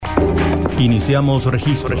Iniciamos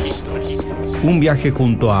registros. Un viaje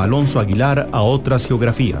junto a Alonso Aguilar a otras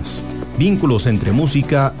geografías. Vínculos entre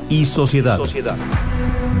música y sociedad.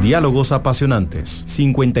 Diálogos apasionantes.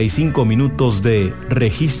 55 minutos de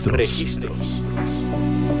registros.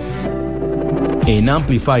 En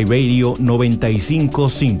Amplify Radio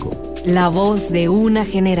 95.5. La voz de una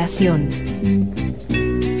generación.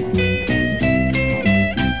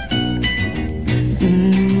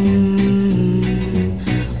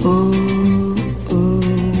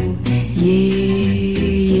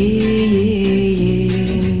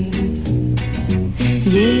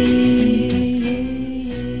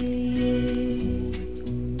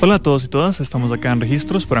 Hola a todos y todas, estamos acá en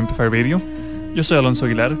Registros por Amplify Radio. Yo soy Alonso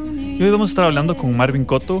Aguilar y hoy vamos a estar hablando con Marvin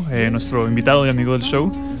Cotto, nuestro invitado y amigo del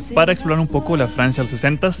show, para explorar un poco la Francia de los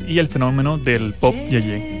 60s y el fenómeno del pop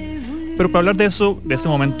yeye. Pero para hablar de eso, de este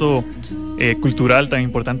momento cultural tan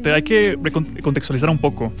importante, hay que contextualizar un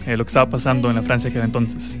poco lo que estaba pasando en la Francia que era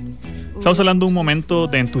entonces. Estamos hablando de un momento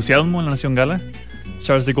de entusiasmo en la nación gala.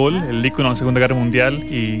 Charles de Gaulle, el ícono de la Segunda Guerra Mundial,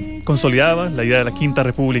 y consolidaba la idea de la Quinta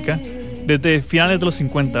República desde finales de los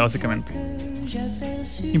 50, básicamente.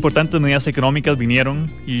 Importantes medidas económicas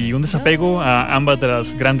vinieron y un desapego a ambas de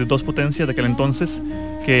las grandes dos potencias de aquel entonces,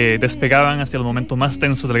 que despegaban hacia los momentos más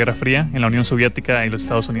tensos de la Guerra Fría en la Unión Soviética y los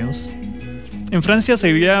Estados Unidos. En Francia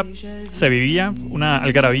se vivía una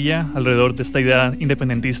algarabía alrededor de esta idea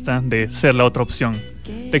independentista de ser la otra opción,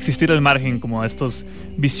 de existir al margen como de estas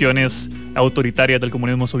visiones autoritarias del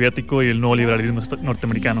comunismo soviético y el nuevo liberalismo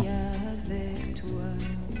norteamericano.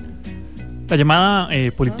 La llamada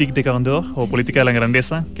politique de grandeur, o política de la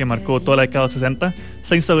grandeza, que marcó toda la década de 60,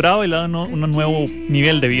 se ha instaurado y le ha dado un nuevo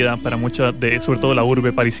nivel de vida para mucha sobre todo la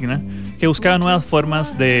urbe parisina, que buscaba nuevas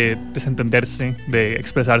formas de desentenderse, de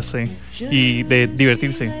expresarse y de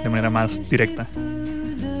divertirse de manera más directa.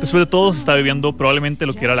 Después de todo, se está viviendo probablemente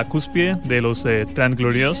lo que era la cúspide de los 30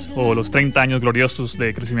 gloriosos, o los 30 años gloriosos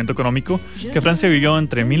de crecimiento económico, que Francia vivió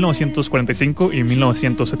entre 1945 y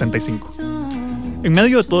 1975. En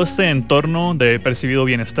medio de todo este entorno de percibido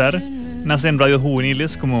bienestar, nacen radios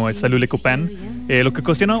juveniles como el Salut les Copains, lo que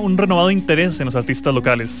ocasiona un renovado interés en los artistas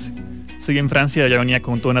locales. Si bien Francia ya venía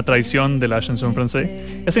con toda una tradición de la chanson francés,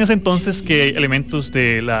 es en ese entonces que elementos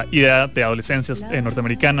de la idea de adolescencia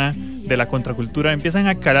norteamericana, de la contracultura, empiezan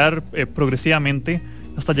a calar progresivamente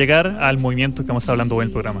hasta llegar al movimiento que vamos a estar hablando hoy en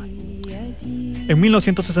el programa. En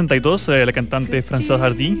 1962, la cantante Françoise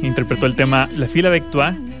Hardy interpretó el tema La Fille avec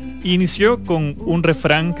toi, y inició con un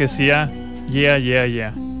refrán que decía "Yeah, yeah,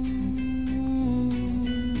 yeah".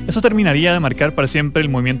 Eso terminaría de marcar para siempre el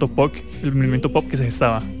movimiento pop que se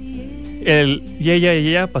gestaba. El "Yeah, yeah,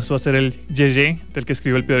 yeah" pasó a ser el "Yeye", del que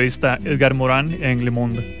escribió el periodista Edgar Morin en Le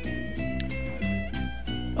Monde.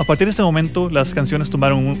 A partir de este momento, las canciones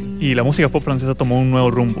y la música pop francesa tomó un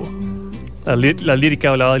nuevo rumbo. La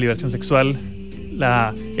lírica hablaba de liberación sexual,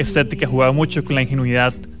 la estética jugaba mucho con la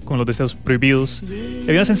ingenuidad, con los deseos prohibidos.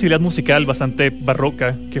 Había una sensibilidad musical bastante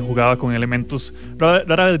barroca que jugaba con elementos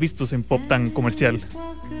rara vez vistos en pop tan comercial.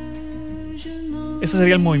 Ese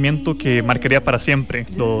sería el movimiento que marcaría para siempre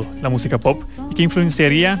la música pop y que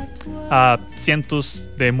influenciaría a cientos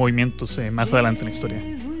de movimientos más adelante en la historia.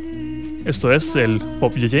 Esto es el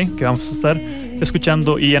pop yeye que vamos a estar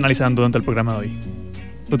escuchando y analizando durante el programa de hoy.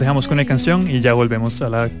 Los dejamos con una canción y ya volvemos a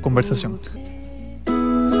la conversación.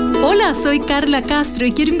 Hola, soy Carla Castro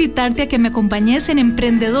y quiero invitarte a que me acompañes en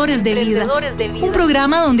Emprendedores de Vida, un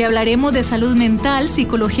programa donde hablaremos de salud mental,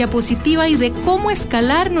 psicología positiva y de cómo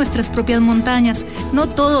escalar nuestras propias montañas. No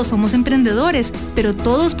todos somos emprendedores, pero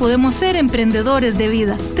todos podemos ser emprendedores de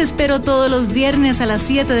vida. Te espero todos los viernes a las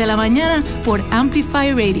 7 de la mañana por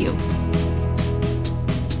Amplify Radio.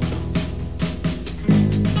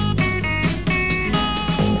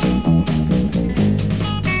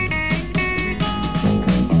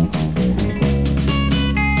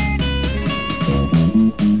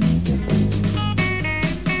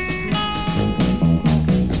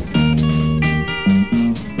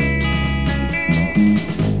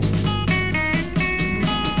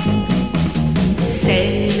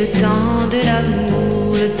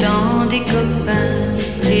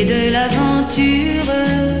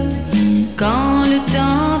 Quand le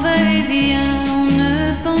temps va et vient, on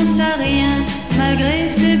ne pense à rien malgré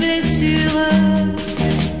ses blessures.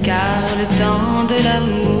 Car le temps de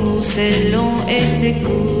l'amour, c'est long et c'est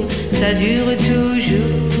court, ça dure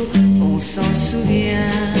toujours, on s'en souvient.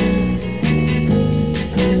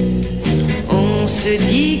 On se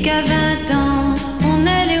dit qu'à 20 ans, on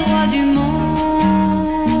est les rois du monde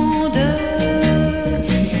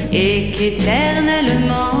et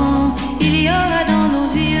qu'éternellement, il y aura dans nos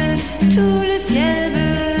yeux tout le ciel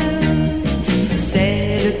bleu.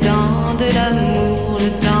 C'est le temps de le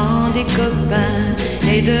temps des copains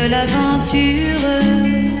et de l'aventure.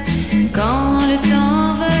 Quand le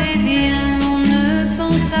temps va et vient, on ne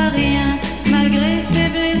pense à rien malgré ses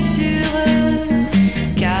blessures.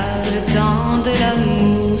 Car le temps de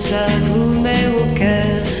l'amour, ça vous met au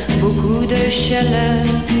cœur beaucoup de chaleur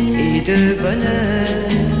et de bonheur.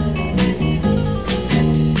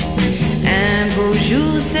 Un beau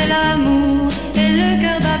jour c'est l'amour et le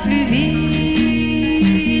cœur bat plus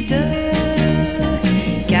vite.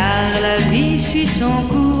 Car la vie suit son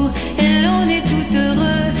cours et l'on est tout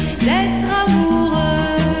heureux d'être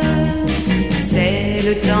amoureux. C'est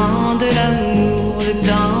le temps de l'amour, le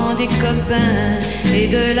temps des copains et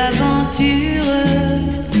de l'aventure.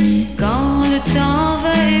 Quand le temps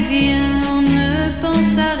va et vient, on ne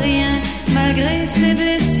pense à rien malgré ses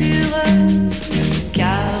blessures.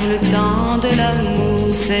 Car le temps de l'amour,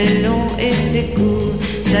 c'est long et c'est court,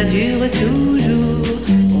 ça dure toujours,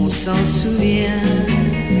 on s'en souvient.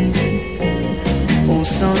 On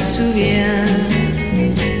s'en souvient.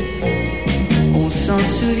 On s'en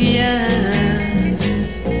souvient.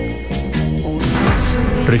 On s'en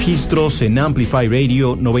souvient. Registros en Amplify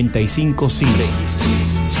Radio 95.5.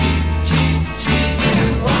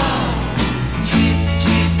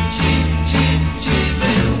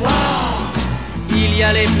 Il y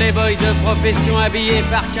a les playboys de profession habillés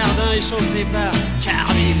par Cardin et chaussés par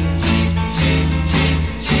Carville.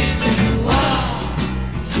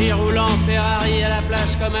 Qui roulent en Ferrari à la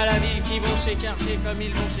plage comme à la ville, qui vont s'écarter comme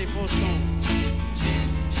ils vont chez Fauchon.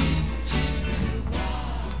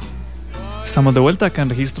 Estamos de vuelta acá en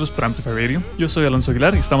Registros por Amplify Radio. Yo soy Alonso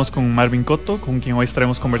Aguilar y estamos con Marvin Cotto, con quien hoy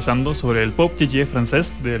estaremos conversando sobre el pop yeye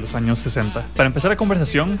francés de los años 60. Para empezar la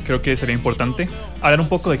conversación, creo que sería importante hablar un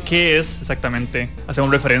poco de qué es exactamente, hacemos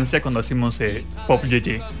referencia cuando decimos pop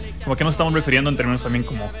yeye. Como a qué nos estamos refiriendo en términos también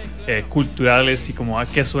como culturales y como a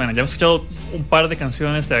qué suena. Ya hemos escuchado un par de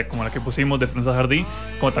canciones como la que pusimos de François Hardy,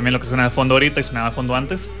 como también lo que suena de fondo ahorita y sonaba de fondo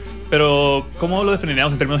antes. Pero ¿cómo lo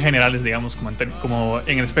definiríamos en términos generales, digamos, como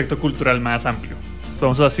en el espectro cultural más amplio? Entonces,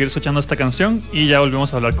 vamos a seguir escuchando esta canción y ya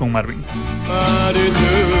volvemos a hablar con Marvin.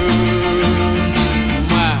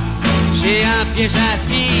 J'ai un piège à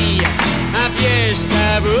fille, un piège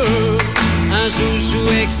tabou, un joujou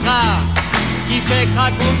extra qui fait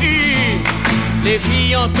craquer. Les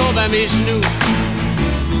filles en tombent à mes genoux.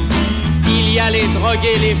 Il y a les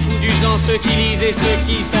drogués, les fous du genre, ceux qui lisent et ceux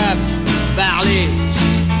qui savent parler.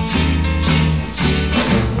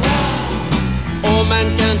 Aux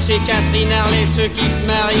mannequins de chez Catherine Harley, ceux qui se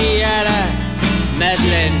marient à la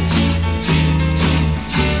Madeleine.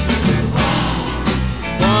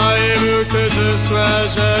 Croyez-vous que je sois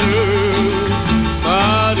jaloux?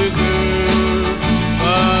 Pas du tout,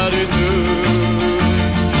 pas du tout.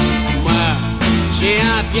 Moi, j'ai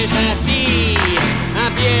un piège à fille,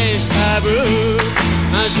 un piège tabou,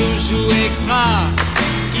 un joujou extra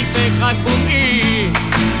qui fait crac-boum-i.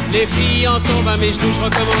 Les filles en tombent à mes genoux, je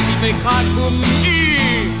recommence, il fait crac-boum-i,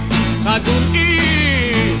 crac-boum-i,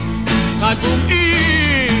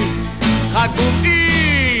 crac-boum-i, crac-boum-i.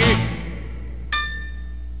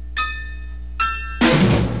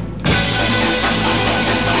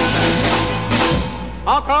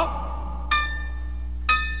 Encore.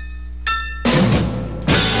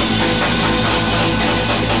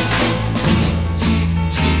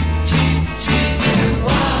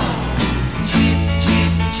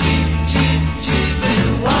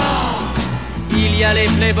 Il y a les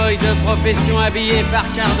playboys de profession habillés par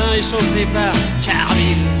Cardin et chaussés par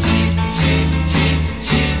Carville.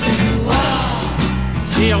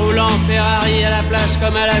 Qui roulent en Ferrari à la plage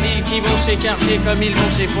comme à la ville, qui vont s'écarter comme ils vont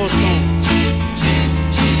chez Fauchon.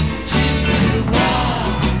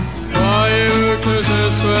 Croyez-vous que je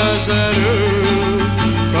sois jaloux?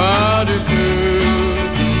 Pas du tout,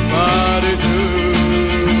 pas du tout.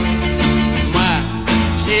 Moi,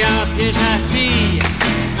 j'ai un piège à fille,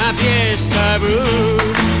 un piège tabou,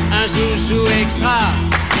 un joujou extra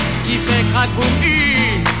qui fait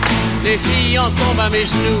crac-boum-i. Les filles en tombent à mes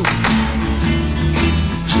genoux.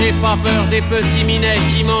 J'ai pas peur des petits minets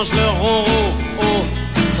qui mangent leur ronron au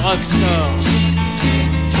drugstore.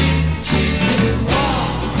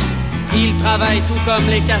 Ils travaillent tout comme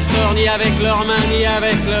les castors, ni avec leurs mains, ni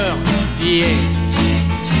avec leurs pieds.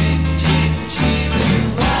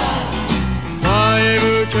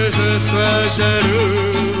 Croyez-vous que je sois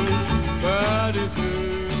jaloux? Pas du tout,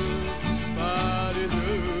 pas du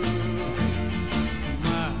tout.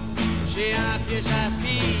 Moi, j'ai un piège à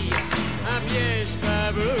fille, un piège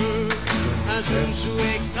tabou, un joujou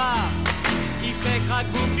extra qui fait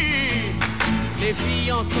crac-boum-i. Les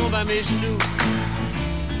filles en tombent à mes genoux.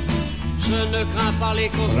 Je ne crains pas les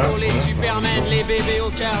costauds, les supermen, les bébés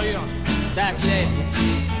aux carrures d'athlètes.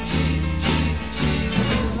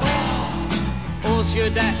 Aux yeux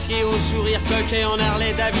d'acier, au sourire coquet, en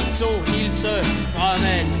Harley Davidson, ils se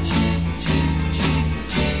promènent.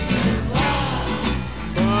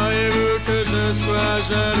 Croyez-vous que je sois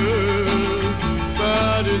jaloux?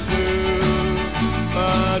 Pas du tout,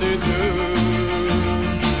 pas du tout.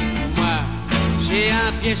 Moi, j'ai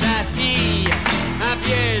un piège à filles, un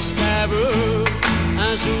piège tabou,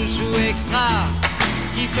 un joujou extra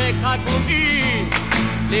qui fait craquer.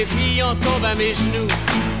 Les filles en tombent à mes genoux.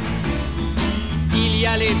 Il y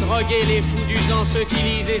a les drogués, les fous du sang, ceux qui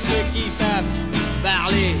lisent et ceux qui savent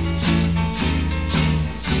parler.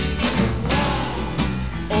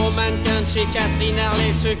 Aux mannequins de chez Catherine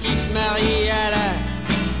Harley, ceux qui se marient à la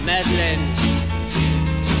Madeleine.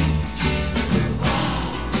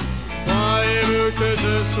 Croyez-vous que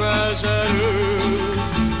je sois jaloux?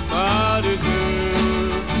 Pas du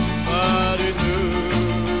tout, pas du tout.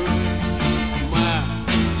 Moi,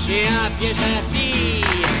 j'ai un piège à filles,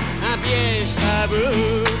 un piège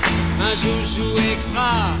tabou, un joujou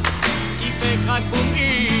extra qui fait crack boum.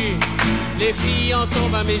 Les filles en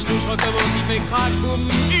tombent à mes genoux, je recommence, il fait crack boum,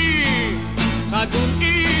 crack boum,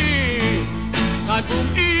 crack boum,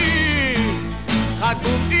 crack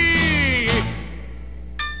boum.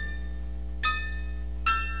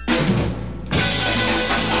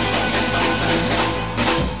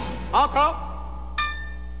 Encore.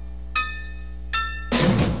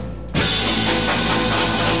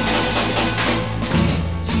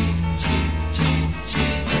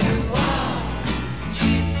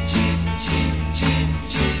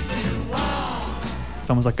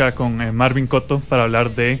 Estamos acá con Marvin Cotto para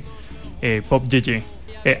hablar de Pop Yeye.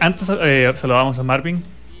 Antes saludábamos a Marvin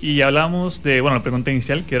y hablábamos de, bueno, la pregunta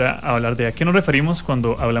inicial que era hablar de a qué nos referimos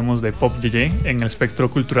cuando hablamos de Pop Yeye en el espectro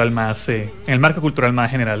cultural más, en el marco cultural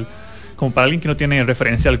más general. Como para alguien que no tiene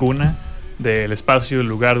referencia alguna del espacio, el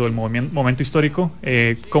lugar o el momento histórico,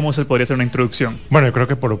 ¿cómo se podría hacer una introducción? Bueno, yo creo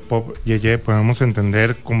que por Pop Yeye podemos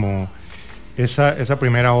entender como esa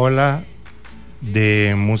primera ola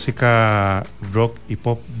de música rock y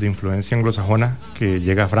pop de influencia anglosajona que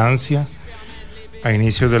llega a Francia a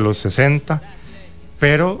inicios de los 60,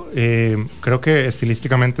 pero creo que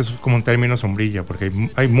estilísticamente es como un término sombrilla, porque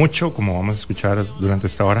hay mucho, como vamos a escuchar durante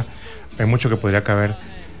esta hora, hay mucho que podría caber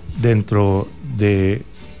dentro de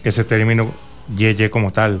ese término yeye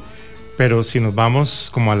como tal, pero si nos vamos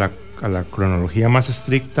como a la cronología más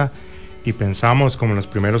estricta y pensamos como en los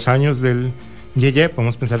primeros años del yeye,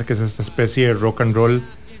 podemos pensar que es esta especie de rock and roll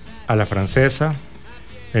a la francesa,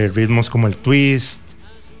 ritmos como el twist,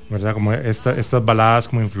 ¿verdad? Como estas baladas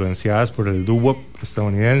como influenciadas por el doo-wop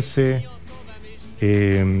estadounidense,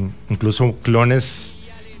 incluso clones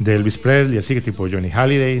de Elvis Presley, así que tipo Johnny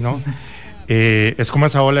Hallyday, ¿no? Es como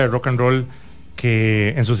esa ola de rock and roll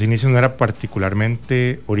que en sus inicios no era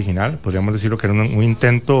particularmente original, podríamos decirlo que era un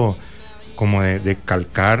intento como de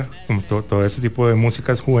calcar como todo ese tipo de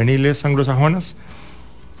músicas juveniles anglosajonas,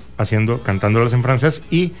 cantándolas en francés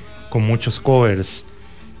y con muchos covers,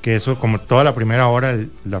 que eso como toda la primera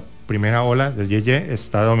ola del yeye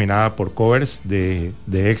está dominada por covers de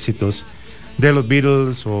éxitos de los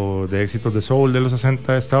Beatles o de éxitos de soul de los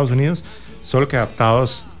 60 de Estados Unidos, solo que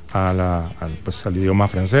adaptados al idioma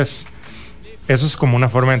francés. Eso es como una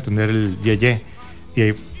forma de entender el yeye, y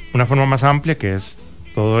hay una forma más amplia que es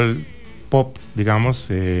todo el pop, digamos,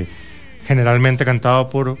 generalmente cantado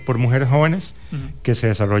por mujeres jóvenes, que se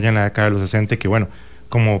desarrolla en la década de los 60, y que bueno,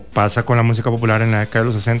 como pasa con la música popular en la década de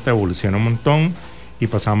los 60, evoluciona un montón y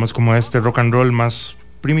pasamos como este rock and roll más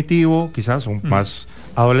primitivo, quizás, o más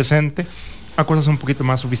adolescente, a cosas un poquito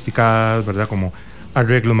más sofisticadas, ¿verdad? Como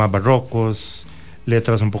arreglos más barrocos,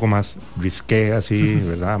 letras un poco más risqué, así,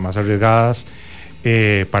 ¿verdad? Más arriesgadas,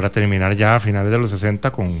 para terminar ya a finales de los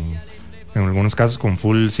 60 en algunos casos con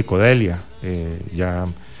full psicodelia, ya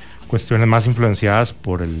cuestiones más influenciadas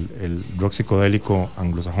por el rock psicodélico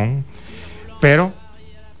anglosajón. Pero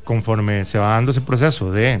conforme se va dando ese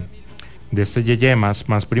proceso de este yeye más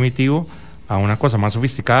primitivo a una cosa más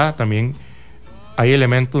sofisticada, también hay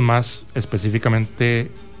elementos más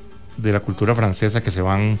específicamente de la cultura francesa que se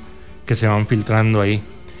van filtrando ahí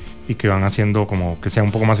y que van haciendo como que sea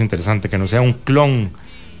un poco más interesante, que no sea un clon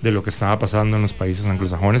de lo que estaba pasando en los países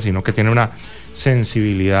anglosajones, sino que tiene una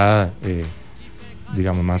sensibilidad,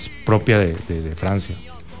 digamos, más propia de Francia.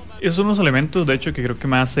 Esos son los elementos, de hecho, que creo que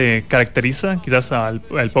más caracteriza quizás al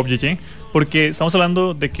pop yeye, porque estamos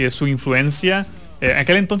hablando de que su influencia, en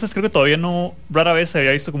aquel entonces creo que todavía rara vez se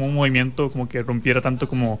había visto como un movimiento como que rompiera tanto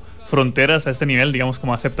como fronteras a este nivel, digamos,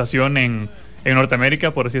 como aceptación en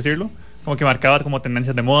Norteamérica, por así decirlo. como que marcaba como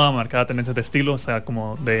tendencias de moda, marcaba tendencias de estilo, o sea,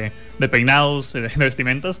 como de peinados, de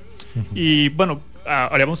vestimentas. Y bueno,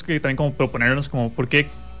 haríamos que también como proponernos como por qué,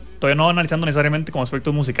 todavía no analizando necesariamente como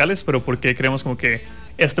aspectos musicales, pero por qué creemos como que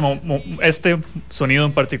este sonido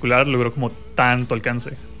en particular logró como tanto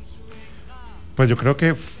alcance. Pues yo creo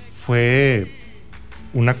que fue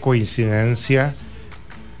una coincidencia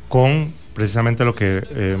con precisamente lo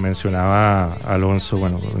que mencionaba Alonso,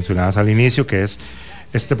 bueno, mencionabas al inicio, que es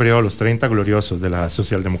este periodo de los 30 gloriosos de la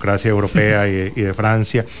socialdemocracia europea y de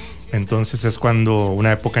Francia. Entonces es cuando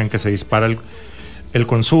una época en que se dispara el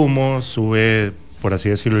consumo, sube, por así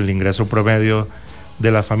decirlo, el ingreso promedio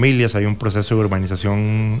de las familias, hay un proceso de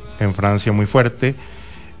urbanización en Francia muy fuerte,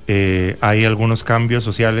 hay algunos cambios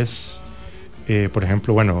sociales, por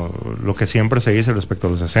ejemplo, bueno, lo que siempre se dice respecto a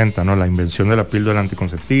los 60, ¿no? La invención de la píldora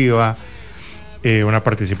anticonceptiva, una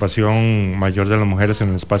participación mayor de las mujeres en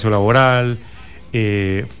el espacio laboral,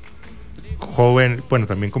 joven, bueno,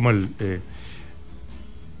 también como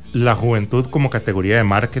la juventud como categoría de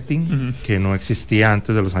marketing, que no existía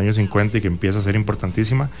antes de los años 50 y que empieza a ser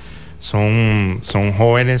importantísima. Son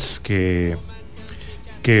jóvenes que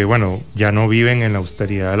bueno, ya no viven en la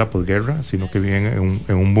austeridad de la posguerra, sino que viven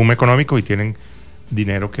en un boom económico y tienen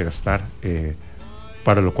dinero que gastar,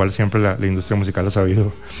 para lo cual siempre la industria musical ha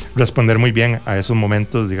sabido responder muy bien a esos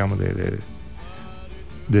momentos, digamos,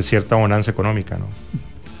 de cierta bonanza económica, ¿no?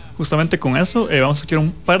 Justamente con eso vamos a escuchar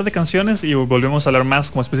un par de canciones y volvemos a hablar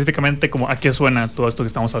más como específicamente como a qué suena todo esto que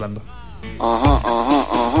estamos hablando.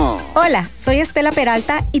 Hola, soy Estela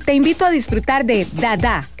Peralta y te invito a disfrutar de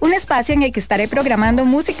Dada, un espacio en el que estaré programando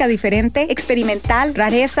música diferente, experimental,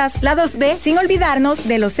 rarezas, lados B, sin olvidarnos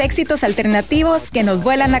de los éxitos alternativos que nos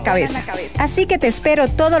vuelan la cabeza. Así que te espero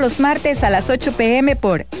todos los martes a las 8 p.m.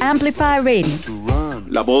 por Amplify Radio.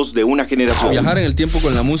 La voz de una generación. Viajar en el tiempo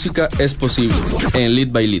con la música es posible en Lead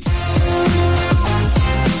by Lead.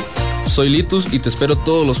 Soy Litus y te espero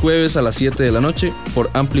todos los jueves a las 7 de la noche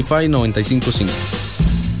por Amplify 95.5.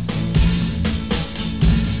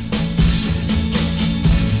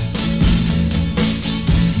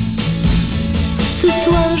 Ce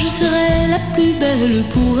soir je serai la plus belle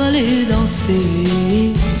pour aller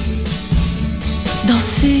danser.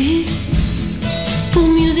 Danser pour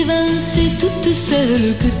mieux évincer toutes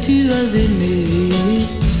celles que tu as aimées.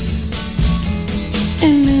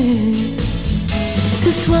 Aimées. Ce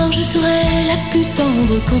soir je serai la plus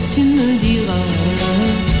tendre quand tu me diras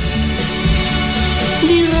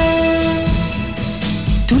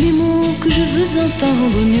tous les mots que je veux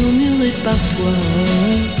entendre murmurés par toi.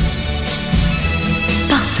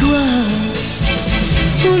 Par toi,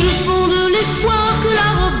 où je fonde l'espoir que la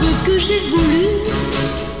robe que j'ai voulue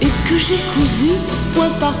et que j'ai cousue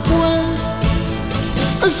point par point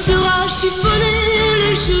sera chiffonnée,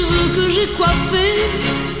 les cheveux que j'ai coiffés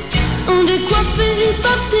décoiffés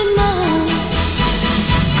par tes mains.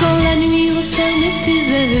 Quand la nuit referme ses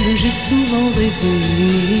ailes, j'ai souvent rêvé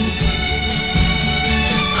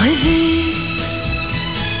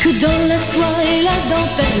que dans la soie et la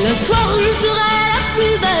dentelle, un soir je serai la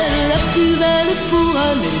plus belle pour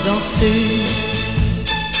aller danser.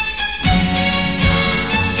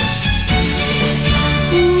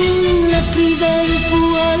 La plus belle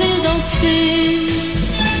pour aller danser.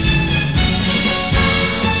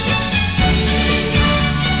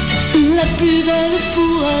 La plus belle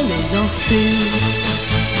pour aller danser.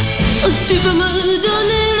 Tu peux me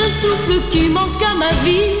donner le souffle qui manque à ma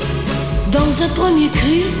vie dans un premier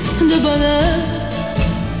cri de bonheur.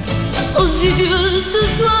 Oh, si tu veux ce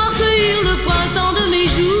soir cueillir le printemps de mes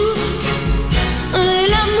jours et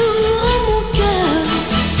l'amour en mon cœur,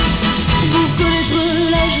 pour connaître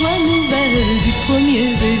la joie nouvelle du premier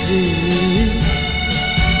baiser.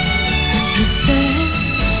 Je sais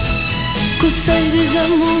qu'au seuil des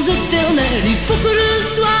amours éternels, il faut que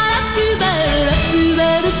je sois la plus belle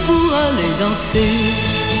pour aller danser.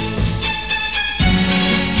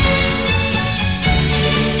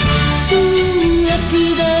 La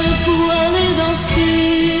plus belle pour aller danser.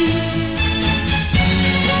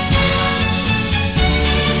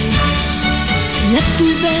 La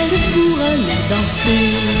plus belle pour aller danser.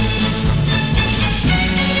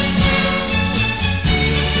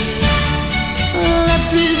 La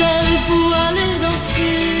plus belle pour aller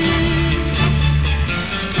danser.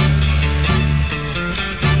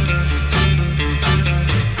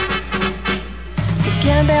 C'est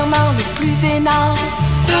bien Bernard le plus vénard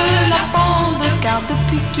de la bande, car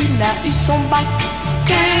depuis qu'il a eu son bac,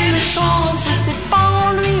 quelle chance, ses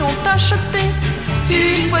parents lui ont acheté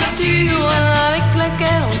une voiture avec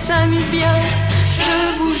laquelle on s'amuse bien,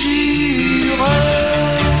 je vous jure.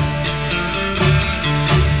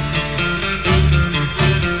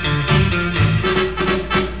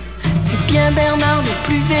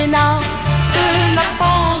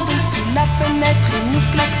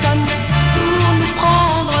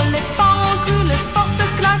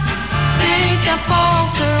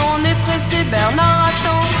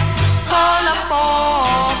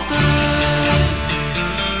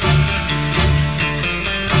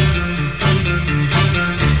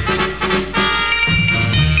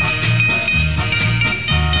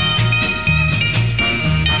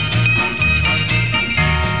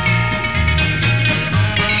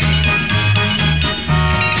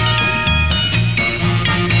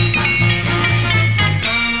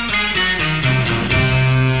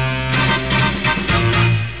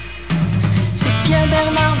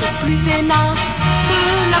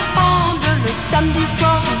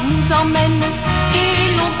 emmène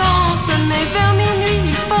et l'on danse, mais vers minuit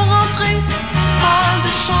il faut rentrer. Pas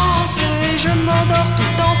de chance et je m'endors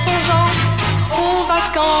tout en songeant aux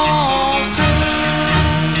vacances.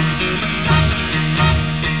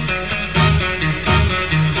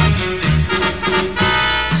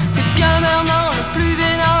 C'est Pierre Bernard le plus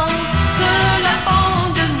vénard de la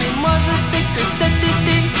bande, mais moi je sais que cet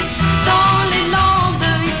été dans les Landes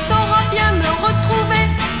il saura bien me retrouver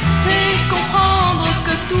et comprendre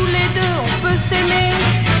que tous les deux on peut s'aimer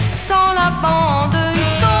sans la bande. Il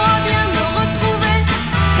saura bien me retrouver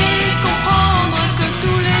et comprendre que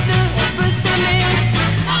tous les deux on peut s'aimer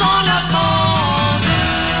sans la bande.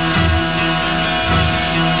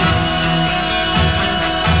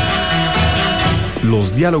 Los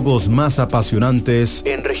diálogos más apasionantes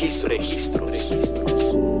En registro.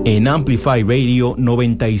 en Amplify Radio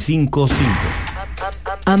 95.5.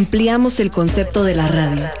 Ampliamos el concepto de la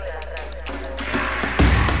radio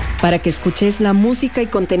para que escuches la música y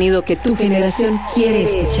contenido que tu generación quiere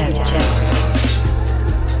escuchar.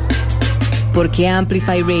 Porque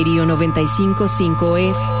Amplify Radio 95.5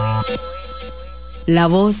 es la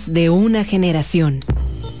voz de una generación.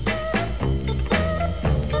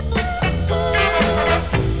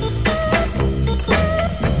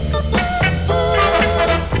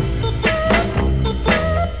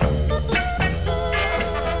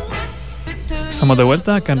 Estamos de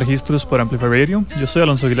vuelta acá en Registros por Amplify Radio. Yo soy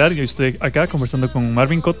Alonso Aguilar y hoy estoy acá conversando con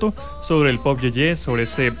Marvin Cotto sobre el pop yeye, sobre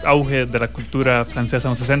este auge de la cultura francesa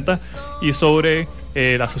en los 60 y sobre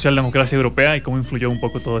la socialdemocracia europea y cómo influyó un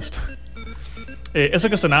poco todo esto. Eso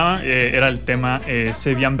que sonaba era el tema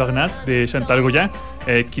C'est bien Bernard de Chantal Goya.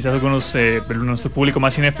 Quizás algunos de nuestro público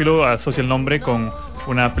más cinéfilo asocia el nombre con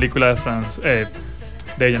una película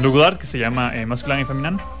de Jean-Luc Godard que se llama Masculin y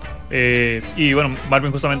Féminin. Y bueno,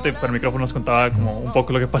 Marvin justamente por el micrófono nos contaba como un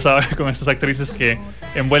poco lo que pasaba con estas actrices que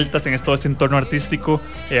envueltas en todo este entorno artístico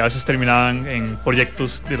a veces terminaban en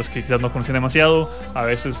proyectos de los que quizás no conocían demasiado, a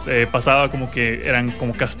veces pasaba como que eran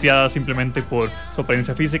como casteadas simplemente por su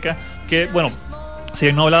apariencia física, que bueno,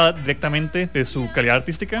 si no hablaba directamente de su calidad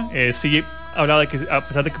artística, sí hablaba de que a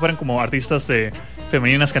pesar de que fueran como artistas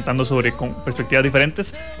femeninas cantando sobre con perspectivas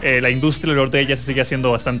diferentes, la industria alrededor de ellas sigue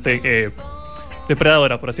siendo bastante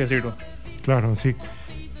depredadora, por así decirlo. Claro, sí.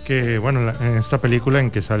 Que bueno, en esta película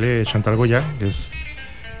en que sale Chantal Goya, que es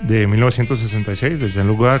de 1966, de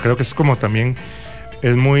Jean-Luc Godard, creo que es como también,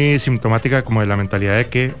 es muy sintomática como de la mentalidad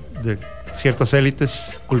de ciertas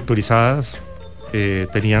élites culturizadas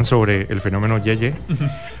tenían sobre el fenómeno yeye.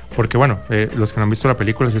 Porque bueno, los que no han visto la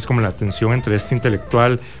película, sí es como la tensión entre este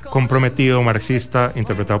intelectual comprometido, marxista,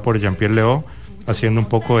 interpretado por Jean-Pierre Léaud, haciendo un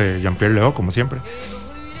poco de Jean-Pierre Léaud, como siempre,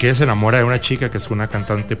 que se enamora de una chica que es una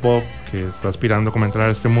cantante pop, que está aspirando como a entrar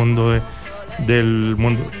a este mundo este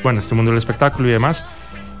mundo del espectáculo y demás,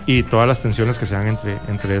 y todas las tensiones que se dan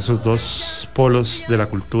entre esos dos polos de la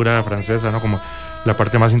cultura francesa, ¿no? Como la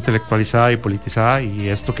parte más intelectualizada y politizada, y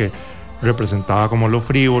esto que representaba como lo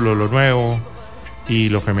frívolo, lo nuevo y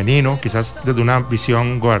lo femenino, quizás desde una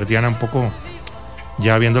visión godardiana un poco,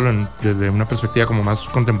 ya viéndolo desde una perspectiva como más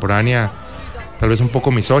contemporánea, tal vez un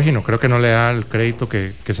poco misógino. Creo que no le da el crédito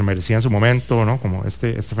que se merecía en su momento, ¿no? Como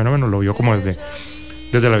este fenómeno lo vio como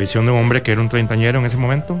desde la visión de un hombre que era un treintañero en ese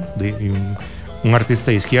momento, y un artista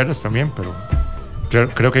de izquierdas también, pero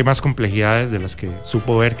creo que hay más complejidades de las que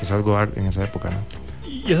supo ver quizás Godard en esa época, ¿no?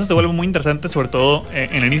 Y eso se vuelve muy interesante, sobre todo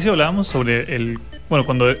en el inicio hablábamos sobre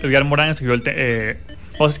cuando Edgar Morin escribió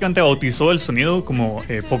básicamente bautizó el sonido como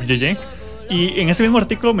pop yeye. Y en ese mismo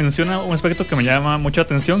artículo menciona un aspecto que me llama mucha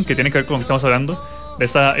atención, que tiene que ver con lo que estamos hablando, de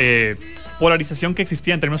esa polarización que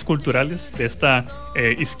existía en términos culturales, de esta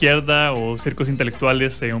izquierda o círculos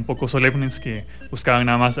intelectuales un poco solemnes que buscaban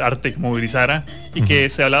nada más arte que movilizara, y que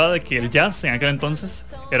se hablaba de que el jazz en aquel entonces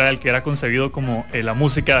era el que era concebido como la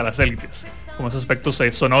música de las élites, como esos aspectos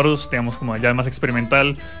sonoros, digamos, como ya más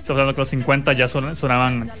experimental. Estamos hablando que los 50 ya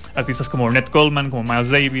sonaban artistas como Ornette Coleman, como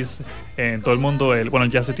Miles Davis, en todo el mundo. El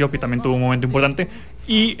jazz etíope también tuvo un momento importante,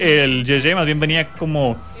 y el yeye más bien venía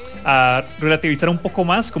como a relativizar un poco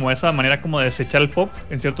más como esa manera como de desechar el pop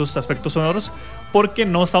en ciertos aspectos sonoros, porque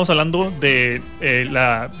no estamos hablando de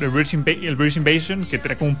el British Invasion, que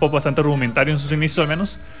tenía como un pop bastante rudimentario en sus inicios al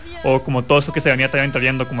menos, o como todo eso que se venía también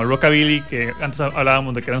trayendo como el rockabilly, que antes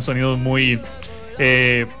hablábamos de que eran sonidos muy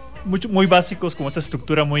básicos, como esta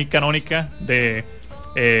estructura muy canónica de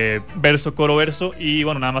verso, coro, verso, y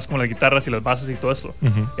bueno, nada más como las guitarras y las bases y todo esto.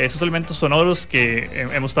 Esos elementos sonoros que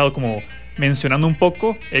hemos estado como mencionando un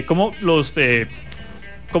poco, ¿cómo los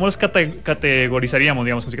categorizaríamos,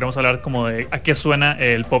 digamos, si queremos hablar como de a qué suena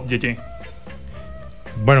el pop yeye?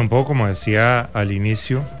 Bueno, un poco como decía al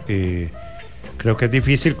inicio, creo que es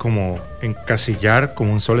difícil como encasillar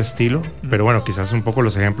como un solo estilo, pero bueno, quizás un poco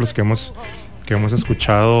los ejemplos que hemos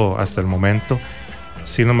escuchado hasta el momento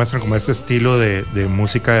sí nos muestran como este estilo de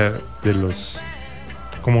música de los,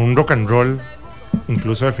 como un rock and roll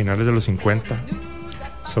incluso de finales de los 50,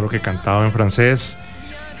 solo que cantado en francés.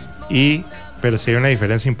 Pero sí hay una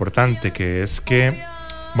diferencia importante, que es que,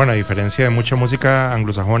 bueno, a diferencia de mucha música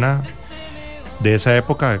anglosajona de esa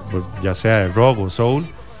época, ya sea de rock o soul,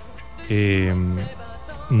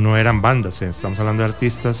 no eran bandas, estamos hablando de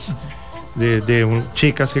artistas, de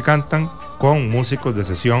chicas que cantan con músicos de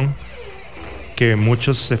sesión, que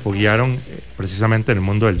muchos se foguearon precisamente en el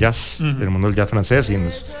mundo del jazz, del mundo del jazz francés y en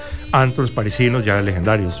los antros parisinos ya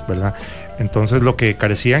legendarios, ¿verdad? Entonces lo que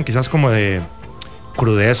carecían quizás como de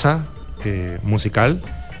crudeza musical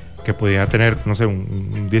que podía tener, no sé,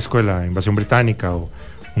 un disco de la invasión británica o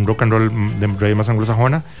un rock and roll de raíz más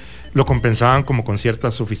anglosajona, lo compensaban como con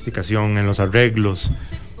cierta sofisticación en los arreglos,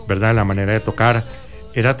 ¿verdad? En la manera de tocar.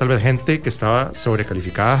 Era tal vez gente que estaba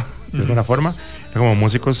sobrecalificada de alguna forma, era como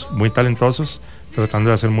músicos muy talentosos tratando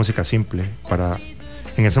de hacer música simple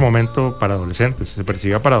en ese momento para adolescentes, se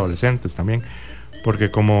percibía para adolescentes también,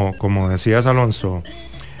 porque como decías, Alonso,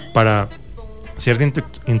 para cierta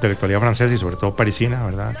intelectualidad francesa y sobre todo parisina,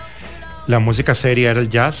 ¿verdad? La música seria era el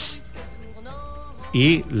jazz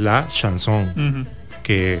y la chanson,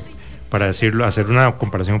 que para decirlo, hacer una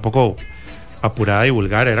comparación un poco apurada y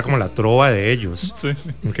vulgar, era como la trova de ellos,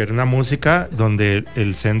 que era una música donde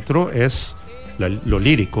el centro es lo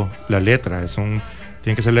lírico, la letra,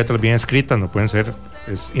 tienen que ser letras bien escritas, no pueden ser,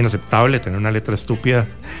 es inaceptable tener una letra estúpida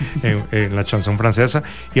en la chanson francesa,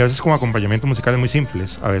 y a veces como acompañamientos musicales muy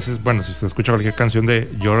simples. A veces, bueno, si usted escucha cualquier canción de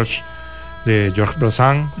Georges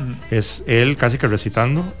Brassens, es él casi que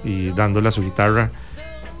recitando y dándole a su guitarra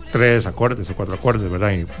 3 acordes o 4 acordes,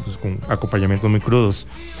 ¿verdad? Y pues, con acompañamientos muy crudos.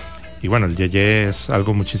 Y bueno, el yeye es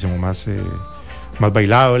algo muchísimo más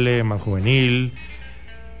bailable, más juvenil,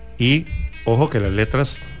 y ojo que las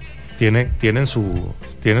letras tienen su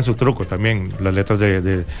truco también, las letras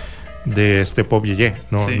de este pop yeye.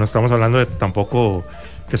 No estamos hablando de tampoco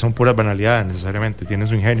que son puras banalidades necesariamente, tienen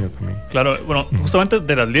su ingenio también. Claro, bueno, justamente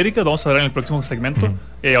de las líricas vamos a hablar en el próximo segmento.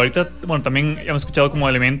 Ahorita, bueno, también hemos escuchado como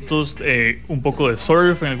elementos un poco de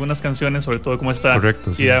surf en algunas canciones, sobre todo como esta,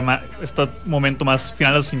 correcto, sí, y además este momento más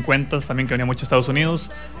final de los 50 también, que venía mucho de Estados Unidos.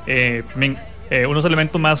 Unos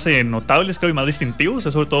elementos más notables, creo, y más distintivos,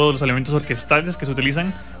 es sobre todo los elementos orquestales que se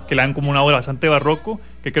utilizan, que le dan como una obra bastante barroco,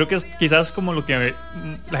 que creo que es quizás como lo que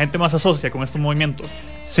la gente más asocia con estos movimientos.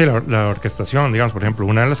 Sí, la orquestación, digamos, por ejemplo,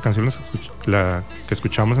 una de las canciones que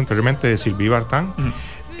escuchamos anteriormente de Sylvie Vartan,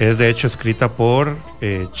 es de hecho escrita por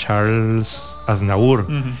Charles Aznavour,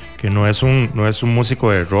 que no es un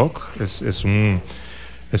músico de rock, es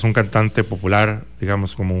un cantante popular,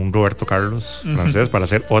 digamos, como un Roberto Carlos francés, para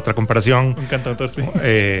hacer otra comparación. Un cantautor, sí.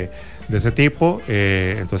 De ese tipo.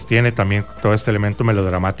 Entonces tiene también todo este elemento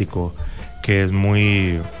melodramático que es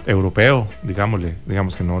muy europeo, digámosle.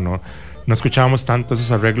 Digamos que no escuchábamos tanto esos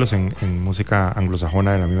arreglos en música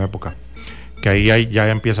anglosajona de la misma época. Que ahí ya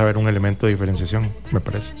empieza a haber un elemento de diferenciación, me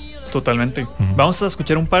parece. Totalmente. Vamos a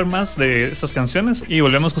escuchar un par más de estas canciones y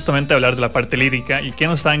volvemos justamente a hablar de la parte lírica y qué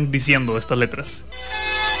nos están diciendo estas letras.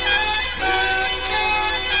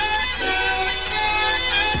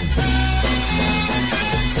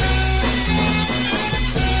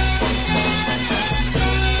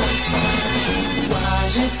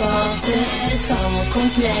 Sans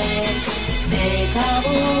complexe, des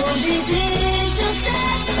carreaux, j'ai des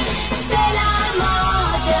chaussettes. C'est la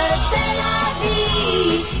mode, c'est la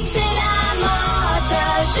vie, c'est la mode,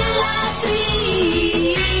 je la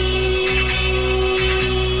suis.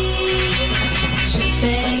 Je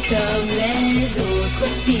fais comme les autres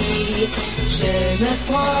filles, je me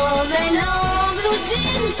promène en blue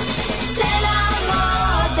jean. C'est la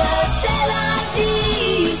mode, c'est la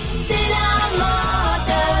vie, c'est la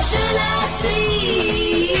mode, je la suis.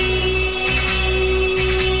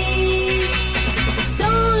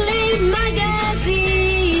 Dans les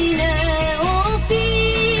magazines, au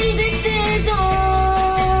fil des saisons,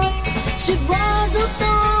 je vois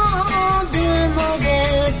autant de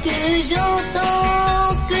modèles que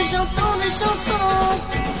j'entends de chansons.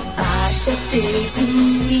 Acheter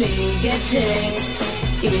tous les gadgets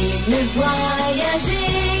et ne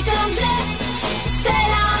voyager comme j'ai. C'est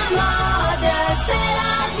la mode, c'est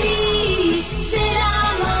la vie, c'est la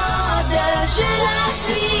mode, je la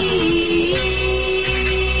suis.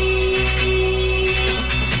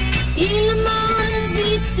 Il m'a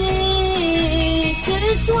invité ce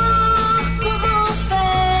soir, comment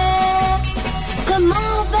faire?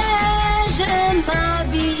 Comment vais-je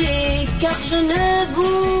m'habiller? Car je ne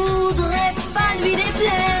voudrais pas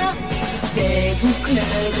boucle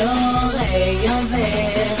d'oreilles en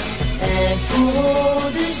verre, un fourreau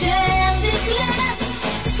de jersey clair.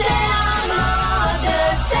 C'est la mode,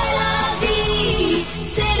 c'est la vie,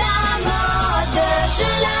 c'est la mode,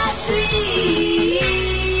 je la suis.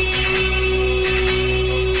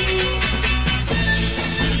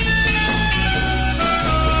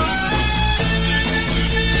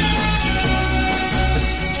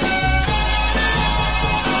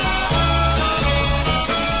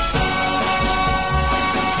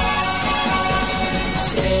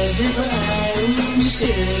 Cheveux bruns ou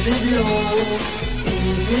cheveux blonds,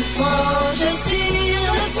 une frange sur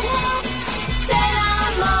le front. C'est la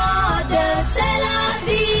mode, c'est la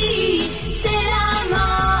vie, c'est la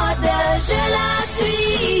mode, je la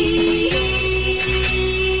suis.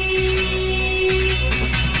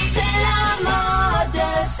 C'est la mode,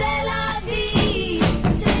 c'est la vie,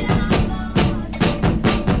 c'est la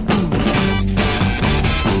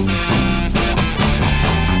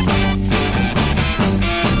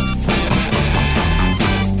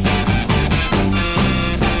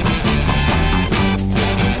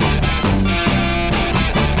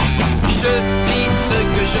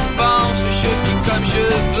comme je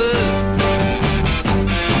veux.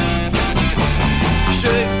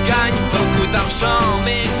 Je gagne beaucoup d'argent,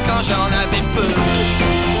 mais quand j'en avais peu,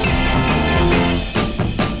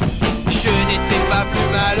 je n'étais pas plus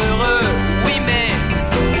malheureux. Oui, mais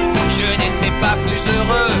je n'étais pas plus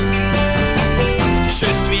heureux. Je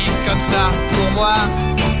suis comme ça pour moi,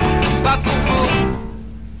 pas pour vous.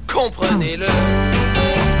 Comprenez-le.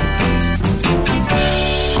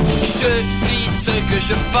 Je vis ce que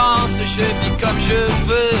je pense, je vis comme je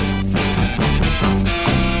veux.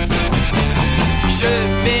 Je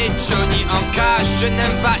mets Johnny en cage, je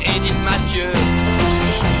n'aime pas Edith Mathieu.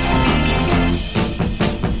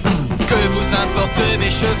 Que vous importe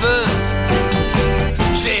mes cheveux,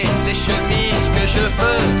 j'ai des chemises que je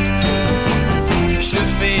veux. Je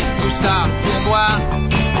fais tout ça pour moi,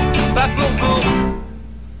 pas pour vous.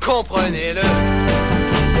 Comprenez-le.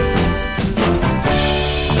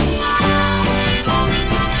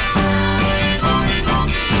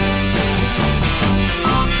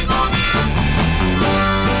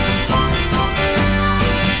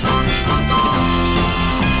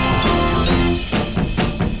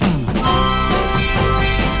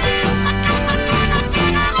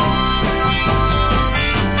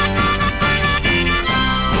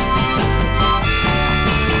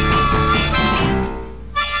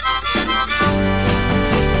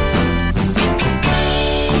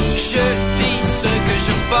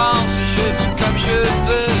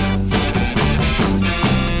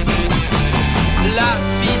 La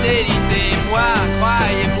fidélité, moi,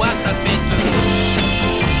 croyez-moi, ça fait deux.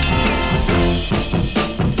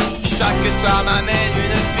 Chaque soir m'amène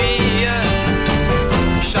une fille,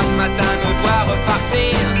 chaque matin me voit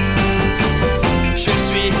repartir. Je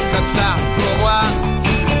suis comme ça pour moi,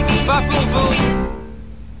 pas pour vous.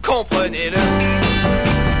 Comprenez-le.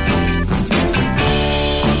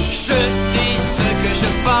 Je dis ce que je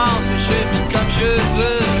pense, je vis comme je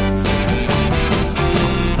veux.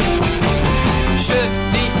 Je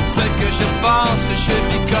dis ce que je pense, je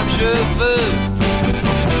vis comme je veux.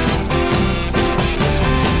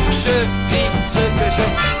 Je vis ce que je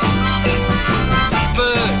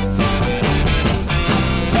veux.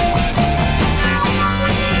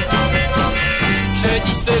 Je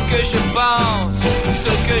dis ce que je pense,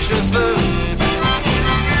 ce que je veux.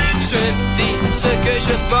 Je dis ce que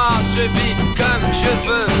je pense, je vis comme je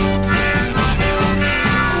veux.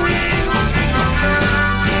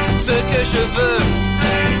 Ce que je veux,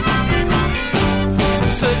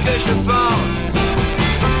 ce que je pense,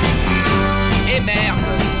 et merde.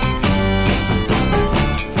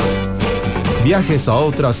 Viajes a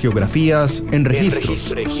otras geografías en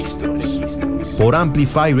registros. Por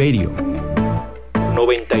Amplify Radio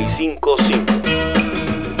 95.5.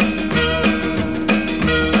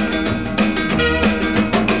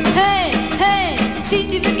 Hey, hey, si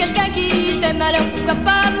tu veux quelqu'un qui t'aime, alors pourquoi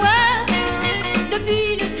pas moi?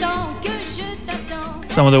 Depuis le temps que je t'attends.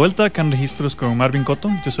 Estamos de vuelta acá en Registros con Marvin Cotto.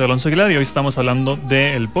 Yo soy Alonso Aguilar y hoy estamos hablando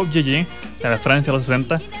del pop yeye, de la Francia de los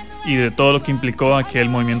 60 y de todo lo que implicó aquel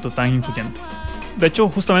movimiento tan influyente. De hecho,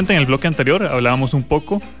 justamente en el bloque anterior hablábamos un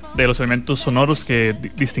poco de los elementos sonoros que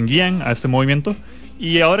distinguían a este movimiento,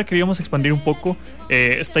 y ahora queríamos expandir un poco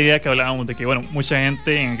esta idea que hablábamos de que, bueno, mucha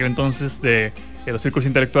gente en aquel entonces de los círculos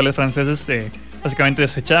intelectuales franceses básicamente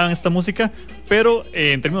desechaban esta música, pero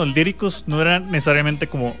en términos líricos no eran necesariamente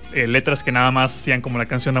como letras que nada más hacían como la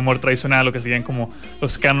canción de amor tradicional o que seguían como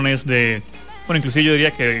los cánones de, bueno, inclusive yo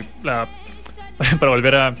diría que para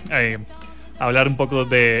volver a hablar un poco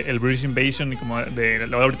del British Invasion y como de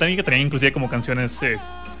la ola británica, tenían inclusive como canciones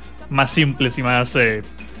más simples y más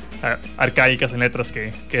arcaicas en letras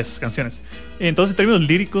que esas canciones. Entonces, en términos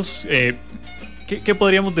líricos, ¿qué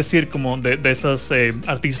podríamos decir como de estas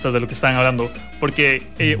artistas, de lo que están hablando? Porque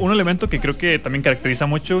un elemento que creo que también caracteriza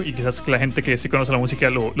mucho, y quizás que la gente que sí conoce la música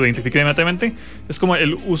lo identifique inmediatamente, es como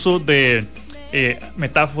el uso de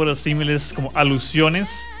metáforas, símiles, como alusiones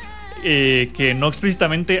que no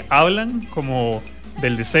explícitamente hablan como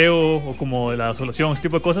del deseo o como de la desolación, ese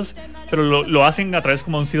tipo de cosas, pero lo hacen a través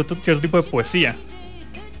como de un cierto tipo de poesía.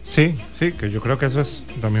 Sí, que yo creo que eso es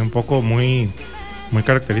también un poco muy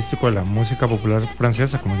característico de la música popular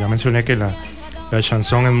francesa. Como ya mencioné, que la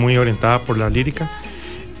chanson es muy orientada por la lírica.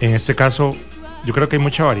 En este caso, yo creo que hay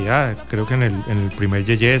mucha variedad. Creo que en el primer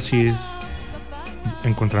Yeye sí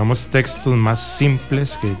encontramos textos más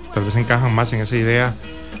simples que tal vez encajan más en esa idea,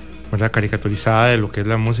 ¿verdad?, caricaturizada de lo que es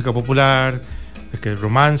la música popular, de que es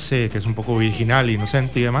romance, que es un poco virginal,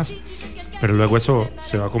 inocente y demás. Pero luego eso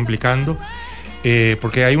se va complicando.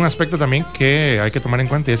 Porque hay un aspecto también que hay que tomar en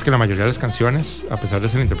cuenta, y es que la mayoría de las canciones, a pesar de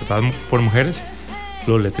ser interpretadas por mujeres,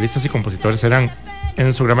 los letristas y compositores eran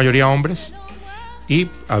en su gran mayoría hombres, y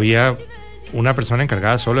había una persona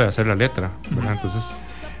encargada solo de hacer la letra, ¿verdad? Entonces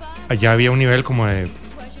allá había un nivel como de,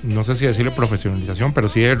 no sé si decirle profesionalización, pero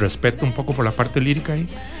sí de respeto un poco por la parte lírica ahí,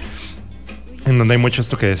 en donde hay mucho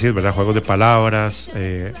esto que decir, ¿verdad? Juegos de palabras,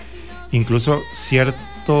 incluso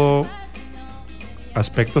cierto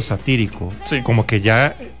aspecto satírico, sí, como que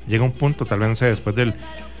ya llega un punto, tal vez no sé, después del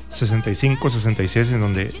 65, 66, en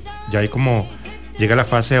donde ya hay como, llega la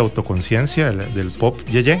fase de autoconciencia del pop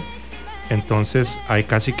yeye. Entonces hay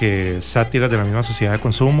casi que sátiras de la misma sociedad de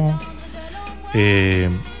consumo.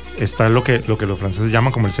 Está lo que los franceses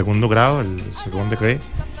llaman como el segundo grado, el second degré,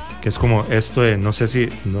 que es como esto de, no sé si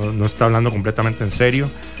no está hablando completamente en serio,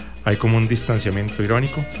 hay como un distanciamiento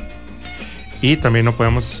irónico. Y también no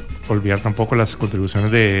podemos olvidar tampoco las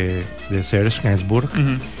contribuciones de Serge Gainsbourg,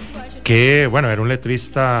 que bueno, era un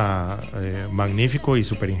letrista magnífico y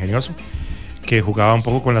súper ingenioso, que jugaba un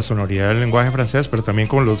poco con la sonoridad del lenguaje francés, pero también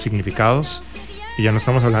con los significados, y ya no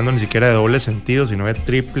estamos hablando ni siquiera de doble sentido, sino de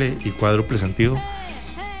triple y cuádruple sentido.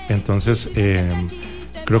 Entonces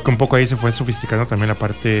creo que un poco ahí se fue sofisticando también la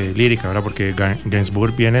parte lírica, ¿verdad? Porque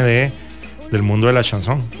Gainsbourg viene del mundo de la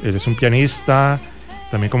chanson. Él es un pianista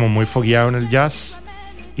también como muy fogueado en el jazz,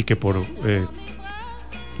 y que por de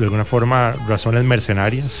alguna forma razones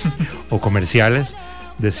mercenarias o comerciales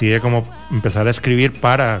decide como empezar a escribir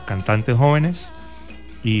para cantantes jóvenes,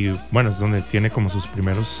 y bueno, es donde tiene como sus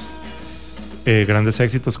primeros grandes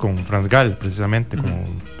éxitos con Franz Gall, precisamente, como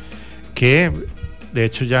que de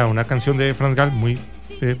hecho ya una canción de Franz Gall muy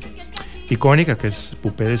icónica, que es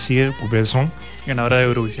Poupée de Cire, Poupée de Son, ganadora de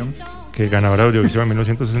Eurovisión, ganadora de Eurovisión en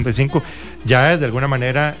 1965. Ya de alguna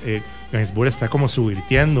manera Gainsbourg está como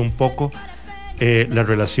subvirtiendo un poco la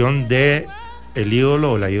relación de el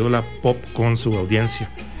ídolo o la ídola pop con su audiencia,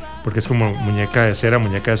 porque es como muñeca de cera,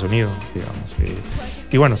 muñeca de sonido, digamos.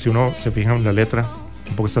 Y bueno, si uno se fija en la letra,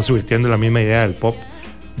 un poco está subvirtiendo la misma idea del pop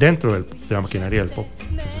dentro de la maquinaria del pop.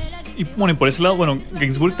 Entonces, y bueno, y por ese lado, bueno,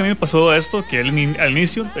 Gainsbourg también pasó esto, que él al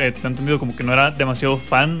inicio, te he entendido como que no era demasiado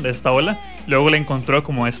fan de esta ola, luego le encontró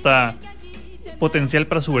como esta potencial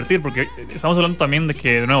para subvertir, porque estamos hablando también de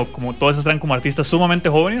que, de nuevo, como todas esas eran como artistas sumamente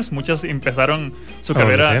jóvenes, muchas empezaron su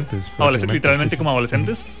carrera literalmente, sí, como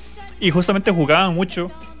adolescentes, y justamente jugaban mucho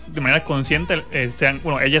de manera consciente,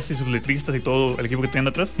 ellas y sus letristas y todo el equipo que tenían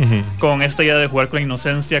detrás, con esta idea de jugar con la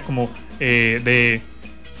inocencia, como de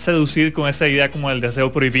seducir con esa idea como del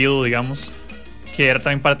deseo prohibido, digamos, que era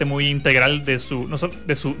también parte muy integral de su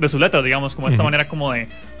letra, digamos, como esta manera como de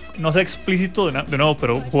no ser explícito de nuevo,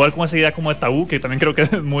 pero jugar con esa idea como de tabú, que también creo que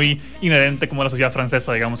es muy inherente como a la sociedad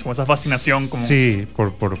francesa, digamos, como esa fascinación como... Sí,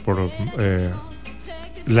 por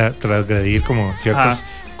transgredir como ciertas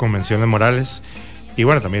convenciones morales. Y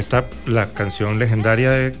bueno, también está la canción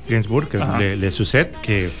legendaria de Gainsbourg, que es Le Suzette,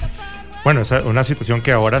 que bueno, es una situación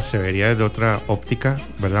que ahora se vería desde otra óptica,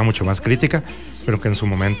 ¿verdad? Mucho más crítica, pero que en su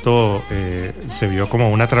momento se vio como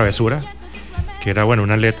una travesura, que era, bueno,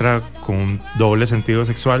 una letra con un doble sentido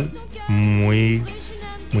sexual muy,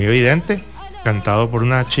 muy evidente, cantado por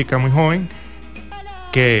una chica muy joven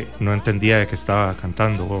que no entendía de qué estaba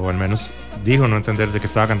cantando, o al menos dijo no entender de qué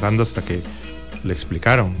estaba cantando hasta que le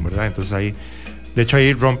explicaron, ¿verdad? Entonces ahí, de hecho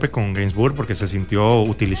ahí rompe con Gainsbourg porque se sintió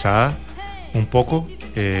utilizada un poco,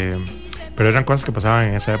 pero eran cosas que pasaban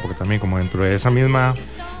en esa época también, como dentro de esa misma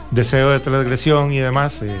deseo de transgresión y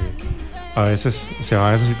demás, a veces se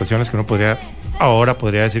van a esas situaciones que uno ahora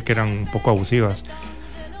podría decir que eran un poco abusivas.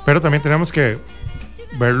 Pero también tenemos que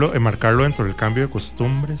verlo, enmarcarlo dentro del cambio de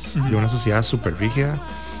costumbres de una sociedad súper rígida.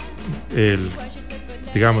 El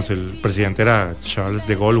presidente era Charles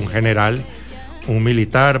de Gaulle, un general, un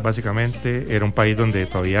militar, básicamente. Era un país donde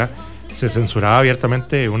todavía se censuraba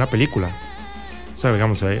abiertamente una película. O sea,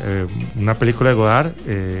 digamos, una película de Godard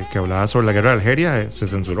que hablaba sobre la guerra de Algeria se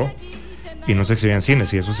censuró y no se exhibía en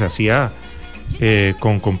cines, y eso se hacía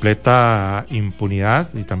con completa impunidad.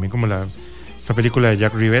 Y también como esta película de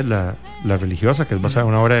Jacques Rivette, la religiosa, que es basada en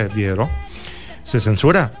una obra de Diderot, se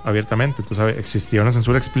censura abiertamente. Entonces existía una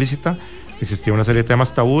censura explícita, existía una serie de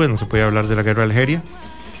temas tabúes, no se podía hablar de la guerra de Algeria,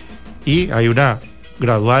 y hay una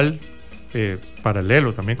gradual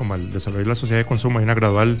paralelo también como al desarrollo de la sociedad de consumo, hay una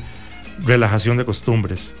gradual relajación de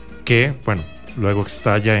costumbres que, bueno, luego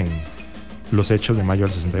estalla en los hechos de mayo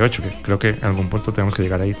del 68, que creo que en algún punto tenemos que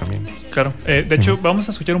llegar ahí también. Claro, de hecho vamos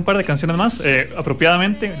a escuchar un par de canciones más,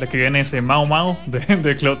 apropiadamente, la que viene es Mao Mao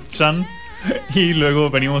de Claude Chan, y luego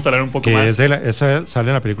venimos a hablar un poco que más. Esa sale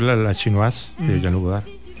en la película La Chinoise de Jean-Luc Godard.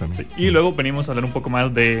 Sí, y luego venimos a hablar un poco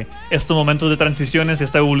más de estos momentos de transiciones,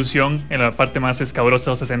 esta evolución en la parte más escabrosa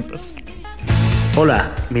de los 60s.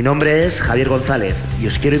 Hola, mi nombre es Javier González y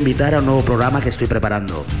os quiero invitar a un nuevo programa que estoy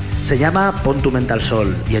preparando. Se llama Pon tu mente al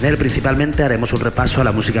sol y en él principalmente haremos un repaso a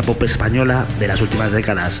la música pop española de las últimas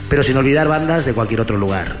décadas, pero sin olvidar bandas de cualquier otro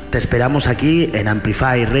lugar. Te esperamos aquí en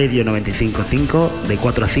Amplify Radio 95.5 de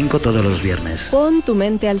 4 a 5 todos los viernes. Pon tu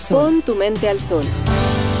mente al sol. Pon tu mente al sol.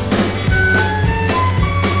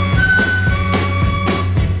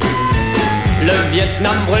 Le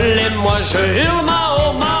Vietnam brûle et moi je hurle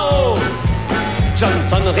Mao Mao.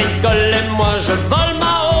 Johnson rigole et moi je vole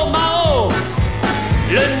Mao Mao.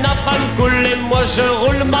 Le napalm coule et moi je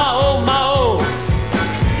roule Mao Mao.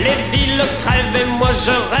 Les villes crèvent et moi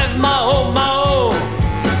je rêve Mao Mao.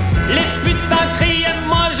 Les putains crient et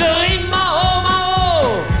moi je ris Mao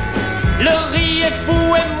Mao. Le riz est fou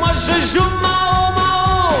et moi je joue Mao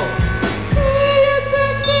Mao. C'est le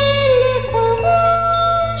petit livre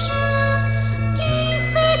rouge qui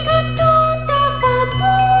fait que tout enfin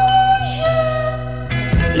bouge.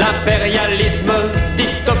 L'impérialisme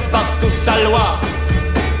dicte partout sa loi.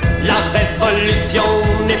 La révolution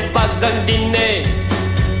n'est pas un dîner.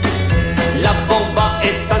 La bomba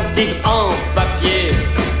est un tigre en papier.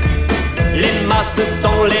 Les masses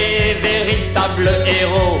sont les véritables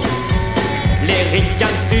héros. Les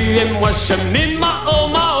ricains tuent et moi je mue Mao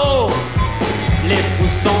Mao. Les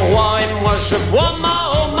fous sont rois et moi je bois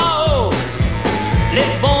Mao Mao. Les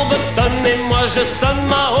bombes tonnent et moi je sonne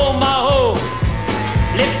Mao Mao.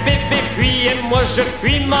 Les bébés fuient et moi je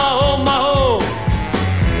fuis Mao Mao.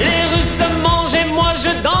 Les Russes mangent et moi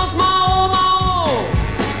je danse Mao Mao.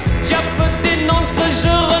 Diable dénonce,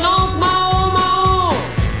 je renonce Mao Mao.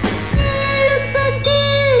 C'est le petit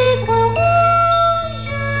livre rouge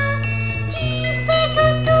qui fait que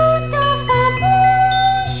tout enfin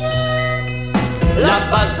bouge. La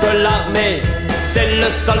base de l'armée, c'est le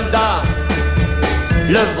soldat.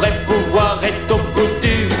 Le vrai pouvoir est au bout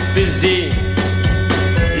du fusil.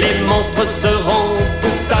 Les monstres seront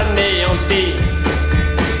tous anéantis.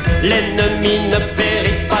 L'ennemi ne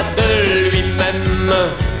périt pas de lui-même.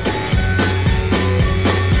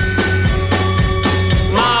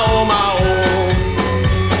 Mao Mao.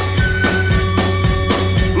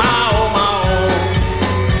 Mao Mao.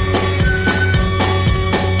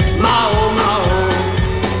 Mao Mao.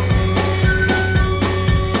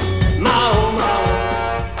 Mao Mao.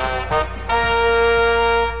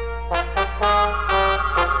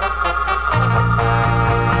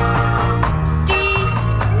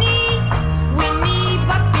 Winnie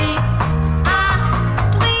Bappy a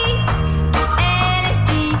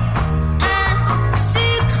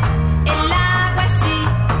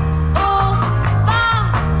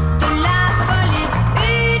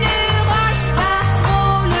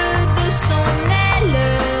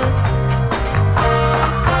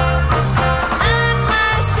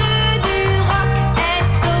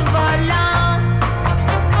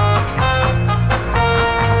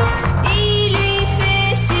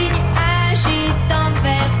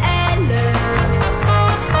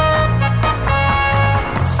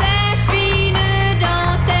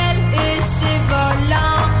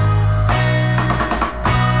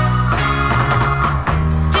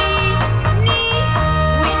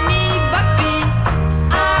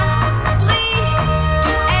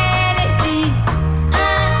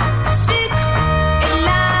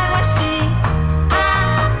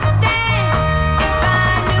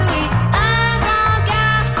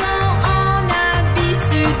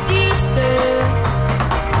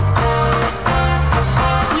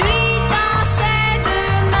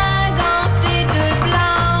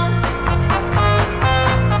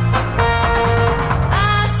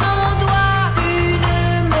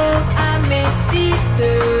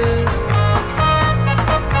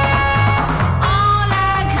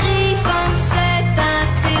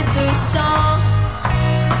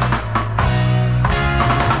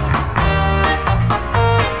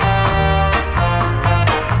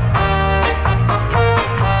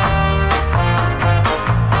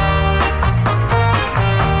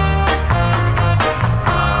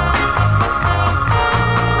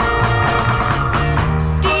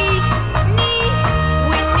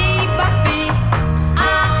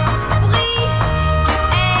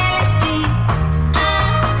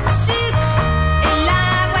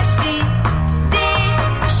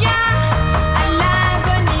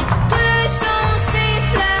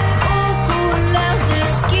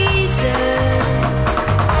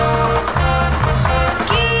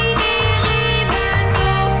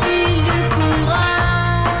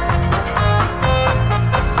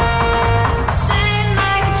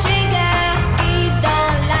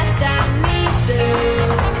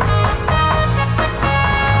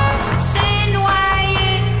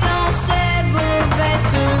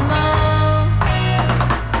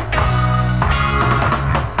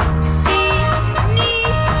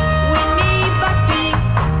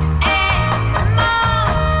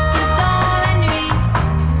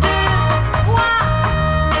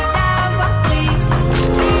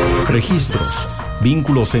Registros,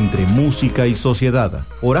 vínculos entre música y sociedad,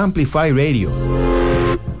 por Amplify Radio.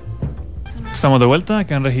 Estamos de vuelta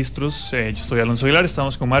acá en Registros. Yo soy Alonso Aguilar,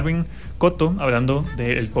 estamos con Marvin Cotto hablando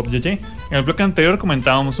del pop yeye. En el bloque anterior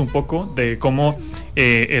comentábamos un poco de cómo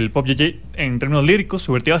el pop yeye en términos líricos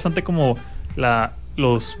subvertía bastante como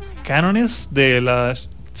los cánones de la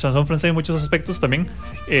chanson francesa en muchos aspectos también,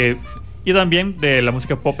 y también de la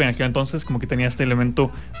música pop en aquel entonces, como que tenía este elemento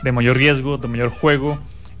de mayor riesgo, de mayor juego,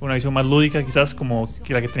 una visión más lúdica quizás como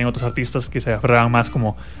que la que tenían otros artistas que se aferraban más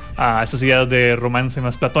como a estas ideas de romance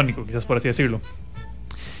más platónico, quizás por así decirlo.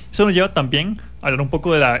 Eso nos lleva también a hablar un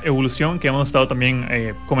poco de la evolución que hemos estado también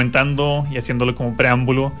comentando y haciéndolo como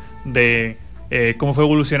preámbulo de cómo fue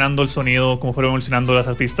evolucionando el sonido, cómo fueron evolucionando las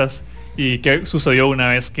artistas y qué sucedió una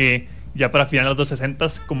vez que ya para finales de los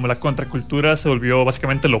 60s como la contracultura se volvió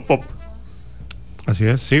básicamente lo pop. Así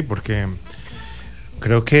es, sí, porque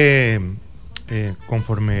creo que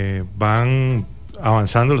conforme van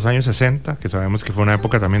avanzando los años 60, que sabemos que fue una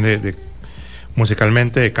época también de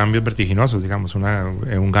musicalmente de cambios vertiginosos, digamos,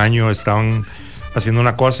 en un año estaban haciendo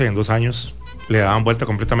una cosa y en 2 años le daban vuelta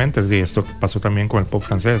completamente. Y esto pasó también con el pop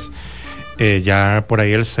francés. Ya por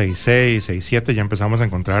ahí el 66, 67 ya empezamos a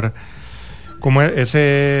encontrar como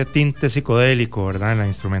ese tinte psicodélico, ¿verdad? En la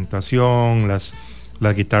instrumentación, las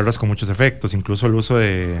guitarras con muchos efectos, incluso el uso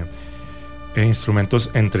de instrumentos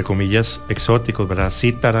entre comillas exóticos, ¿verdad?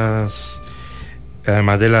 Cítaras,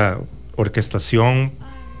 además de la orquestación,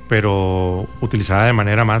 pero utilizada de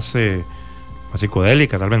manera más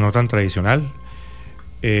psicodélica, tal vez no tan tradicional.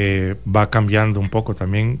 Va cambiando un poco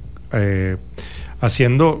también,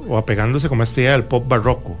 haciendo o apegándose como esta idea del pop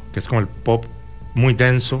barroco, que es como el pop muy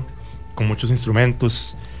denso, con muchos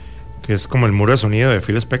instrumentos, que es como el muro de sonido de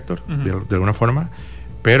Phil Spector, de alguna forma,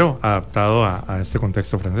 pero adaptado a este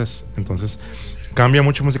contexto francés. Entonces cambia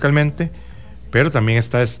mucho musicalmente, pero también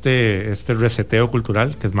está este reseteo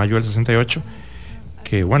cultural, que es mayo del 68,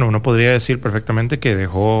 que bueno, uno podría decir perfectamente que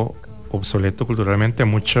dejó obsoleto culturalmente a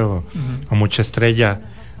mucha estrella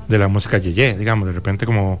de la música yeye, digamos, de repente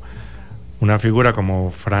como una figura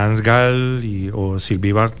como Franz Gall o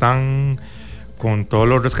Sylvie Vartan, con todo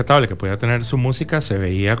lo rescatable que podía tener su música, se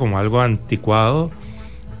veía como algo anticuado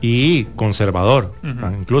y conservador,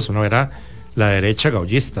 incluso, ¿no? Era la derecha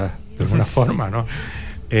gaullista, de alguna forma, ¿no?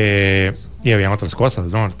 Y habían otras cosas,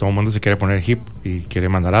 ¿no? Todo el mundo se quiere poner hip y quiere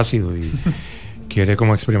mandar ácido y quiere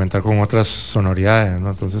como experimentar con otras sonoridades, ¿no?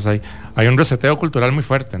 Entonces hay un reseteo cultural muy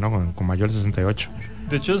fuerte, ¿no? Con mayo del 68.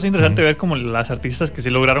 De hecho es interesante ver como las artistas que sí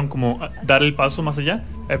lograron como dar el paso más allá,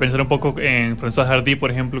 pensar un poco en François Hardy,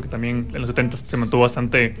 por ejemplo, que también en los 70 se mantuvo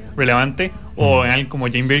bastante relevante, o en alguien como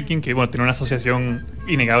Jane Birkin, que bueno, tiene una asociación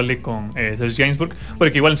innegable con Serge Gainsbourg,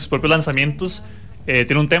 porque igual en sus propios lanzamientos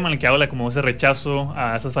tiene un tema en el que habla como ese rechazo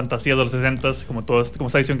a esas fantasías de los 60s, como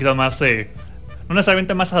esta edición quizás más no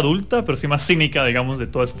necesariamente más adulta, pero sí más cínica, digamos, de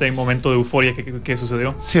todo este momento de euforia que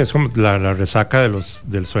sucedió. Sí, es como la resaca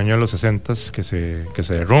del sueño de los 60s que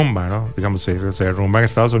se derrumba, ¿no? Digamos, se derrumba en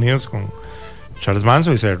Estados Unidos con Charles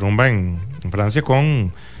Manson y se derrumba en Francia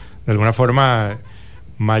con, de alguna forma,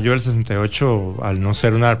 mayo del 68, al no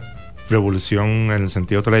ser una revolución en el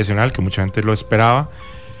sentido tradicional, que mucha gente lo esperaba,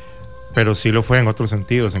 pero sí lo fue en otros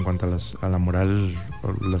sentidos, en cuanto a la moral,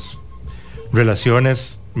 las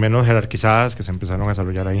relaciones menos jerarquizadas que se empezaron a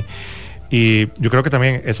desarrollar ahí. Y yo creo que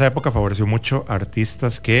también esa época favoreció mucho a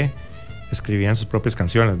artistas que escribían sus propias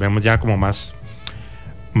canciones. Vemos ya como más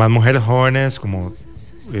mujeres jóvenes como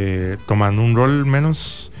tomando un rol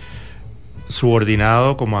menos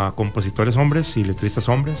subordinado como a compositores hombres y letristas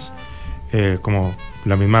hombres, como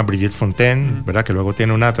la misma Brigitte Fontaine, ¿verdad? Que luego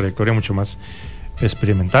tiene una trayectoria mucho más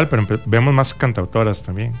experimental, pero vemos más cantautoras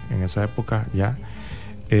también en esa época ya,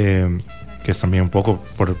 que es también un poco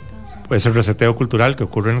por ese reseteo cultural que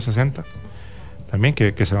ocurre en los 60 también,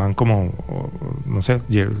 que se van como, no sé,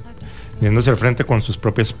 yéndose al frente con sus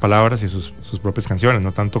propias palabras y sus propias canciones,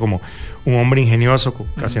 no tanto como un hombre ingenioso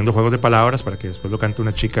haciendo juegos de palabras para que después lo cante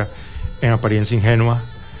una chica en apariencia ingenua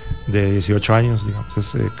de 18 años, digamos.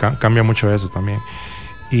 Entonces, cambia mucho eso también.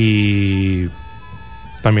 Y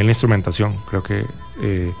también la instrumentación, creo que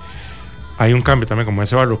hay un cambio también, como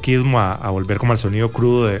ese barroquismo a volver como al sonido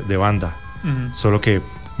crudo de banda, solo que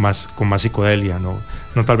con más psicodelia, no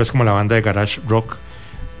tal vez como la banda de garage rock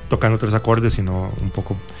tocando 3 acordes, sino un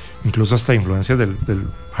poco, incluso hasta influencias del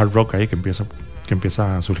hard rock ahí que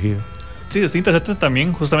empieza a surgir. Sí, es interesante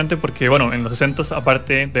también, justamente porque, bueno, en los 60s,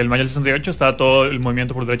 aparte del mayo del 68, estaba todo el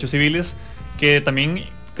movimiento por derechos civiles, que también,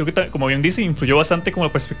 creo que, como bien dice, influyó bastante como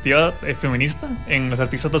la perspectiva feminista en los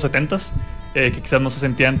artistas de los 70s, que quizás no se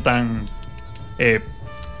sentían tan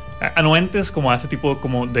anuentes como a ese tipo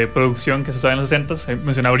como de producción que se usaba en los 60s.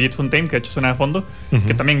 Mencionaba Brigitte Fontaine, que de hecho suena de fondo,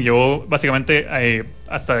 que también llevó básicamente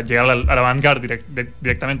hasta llegar a la vanguardia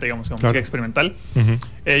directamente, digamos, con música experimental.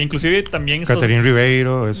 Inclusive también Catherine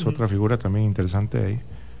Ribeiro es otra figura también interesante ahí.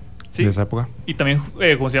 Sí, de esa época. Y también,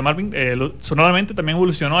 como decía Marvin, sonoramente también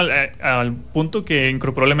evolucionó al punto que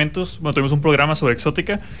incorporó elementos. Bueno, tuvimos un programa sobre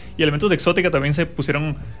exótica, y elementos de exótica también se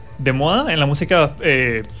pusieron de moda en la música.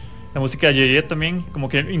 La música yeye también, como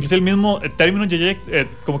que incluso el mismo término yeye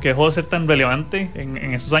como que dejó de ser tan relevante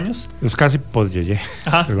en esos años. Es casi post-yeye,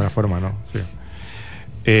 de alguna forma, ¿no? Sí.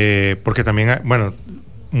 Porque también, bueno,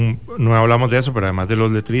 no hablamos de eso, pero además de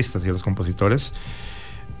los letristas y los compositores,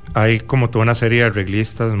 hay como toda una serie de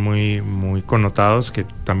arreglistas muy, muy connotados que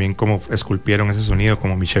también como esculpieron ese sonido,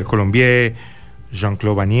 como Michel Colombier,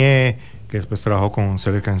 Jean-Claude Vanier, que después trabajó con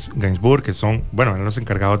Serge Gainsbourg, que son, bueno, eran los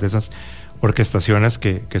encargados de esas orquestaciones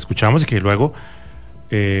que escuchamos y que luego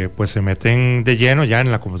pues se meten de lleno ya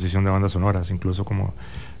en la composición de bandas sonoras, incluso como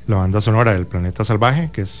la banda sonora del Planeta Salvaje,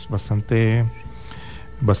 que es bastante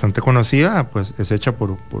conocida, pues es hecha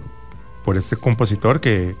por este compositor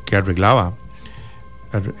que arreglaba.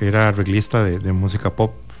 Era arreglista de música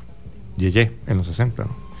pop yeye en los 60,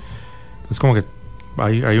 ¿no? Entonces como que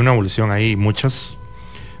hay una evolución ahí. Muchos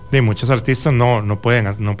artistas no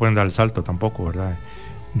pueden dar el salto tampoco, ¿verdad?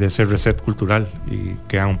 De ese reset cultural, y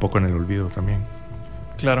quedan un poco en el olvido también.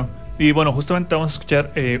 Claro. Y bueno, justamente vamos a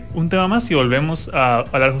escuchar un tema más y volvemos a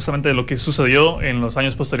hablar justamente de lo que sucedió en los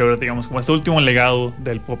años posteriores, digamos, como este último legado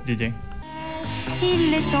del pop yeye.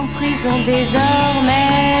 Il est en prison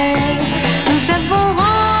désormais. Nous avons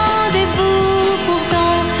rendez-vous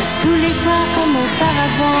pourtant tous les soirs comme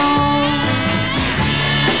auparavant.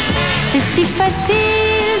 C'est si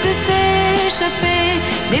facile de s'échapper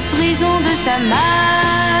des prisons de sa majesté.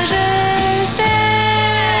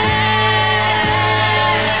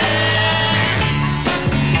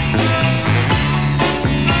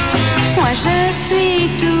 Moi je suis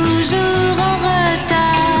toujours en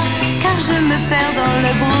retard, car je me perds dans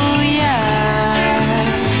le brouillard.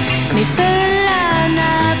 Mais cela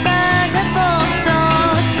n'a pas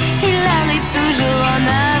d'importance, il arrive toujours en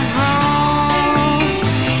avance.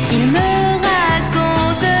 Il me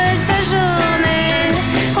raconte sa journée,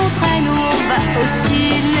 on traîne ou on va au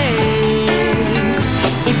ciné.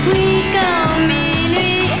 Et puis quand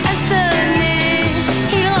minuit a sonné,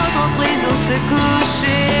 il rentre en prison se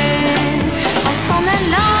coucher. En s'en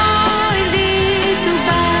allant, il dit tout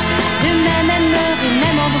bas, demain même heure et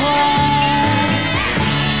même endroit.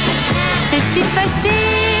 C'est si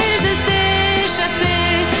facile de s'échapper,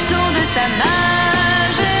 don de sa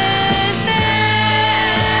majesté.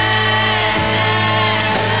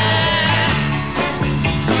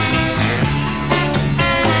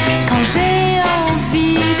 Quand j'ai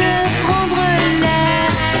envie de prendre l'air,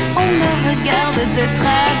 on me regarde de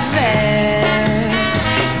travers.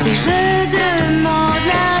 Si je demande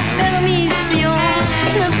la permission,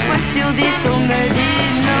 9 fois sur 10 on me dit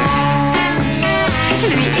non.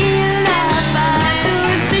 Lui il n'a pas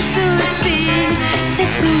tous ses soucis,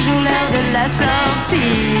 c'est toujours l'heure de la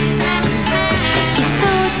sortie. Il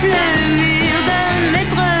saute le mur d'un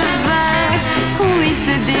mètre 20, où il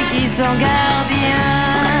se déguise en gardien.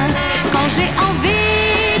 Quand j'ai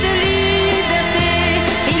envie de liberté,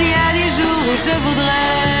 il y a des jours où je voudrais,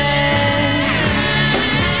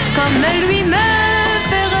 comme lui, me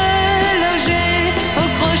faire reloger au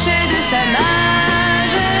crochet de sa majesté.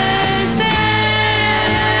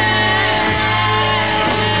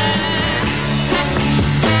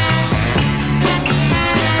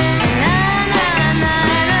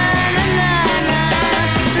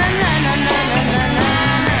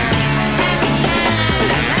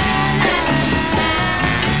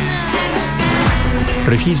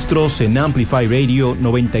 Registros en Amplify Radio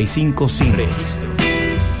 95.5.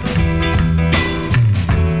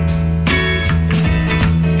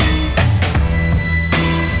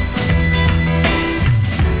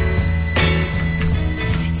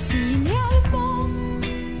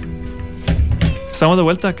 Estamos de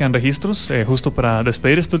vuelta acá en Registros, justo para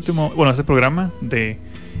despedir este programa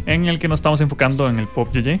en el que nos estamos enfocando en el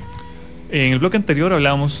pop yeye. En el bloque anterior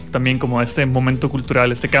hablábamos también como de este momento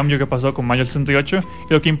cultural, este cambio que pasó con Mayo del 68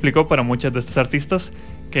 y lo que implicó para muchas de estas artistas,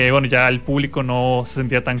 que bueno, ya el público no se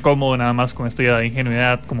sentía tan cómodo nada más con esta idea de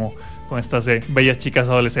ingenuidad, como con estas bellas chicas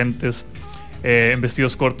adolescentes en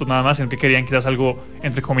vestidos cortos nada más, sino que querían quizás algo,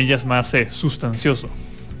 entre comillas, más sustancioso.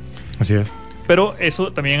 Así es. Pero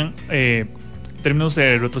eso también, en términos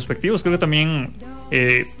retrospectivos, creo que también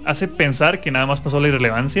hace pensar que nada más pasó la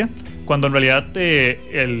irrelevancia, cuando en realidad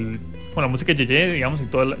la música yeye, digamos, y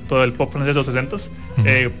todo el pop francés de los 60s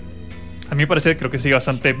A mí me parece, creo que sigue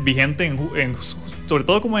bastante vigente, sobre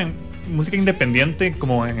todo como en música independiente,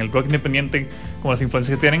 como en el rock independiente, como las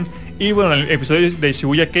influencias que tienen. Y bueno, el episodio de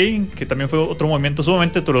Shibuya Kei, que también fue otro movimiento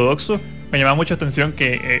sumamente heterodoxo, me llamaba mucho la atención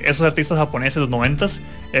que esos artistas japoneses de los 90s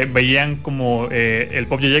veían como el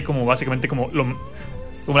pop yeye como básicamente como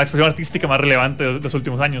la expresión artística más relevante de los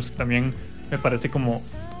últimos años. También me parece como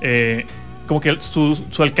que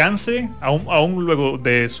su alcance, aún luego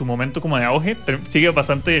de su momento como de auge, sigue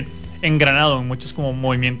bastante engranado en muchos como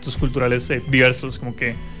movimientos culturales diversos, como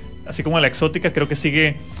que así como la exótica creo que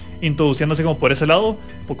sigue introduciéndose como por ese lado,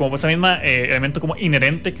 como por ese mismo elemento como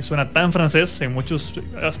inherente que suena tan francés en muchos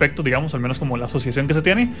aspectos, digamos, al menos como la asociación que se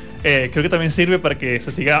tiene, creo que también sirve para que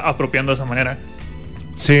se siga apropiando de esa manera.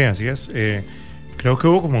 Sí, así es. Creo que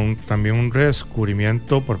hubo como también un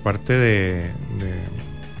redescubrimiento por parte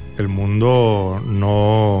del mundo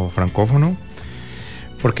no francófono,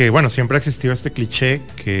 porque bueno, siempre ha existido este cliché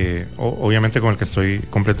que obviamente con el que estoy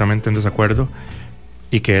completamente en desacuerdo,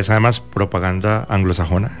 y que es además propaganda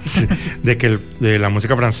anglosajona, de que de la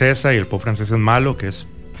música francesa y el pop francés es malo, que es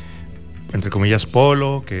entre comillas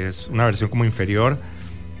polo, que es una versión como inferior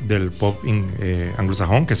del pop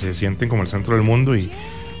anglosajón, que se sienten como el centro del mundo y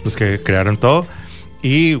los que crearon todo.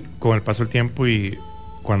 Y con el paso del tiempo y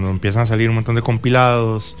cuando empiezan a salir un montón de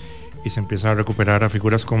compilados y se empieza a recuperar a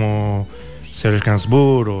figuras como Serge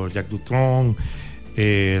Gainsbourg o Jacques Dutronc,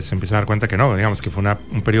 se empieza a dar cuenta que no, digamos que fue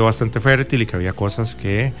un periodo bastante fértil y que había cosas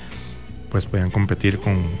que pues podían competir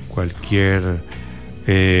con cualquier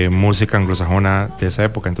música anglosajona de esa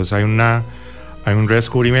época. Entonces hay un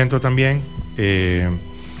redescubrimiento también,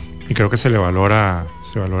 y creo que se valora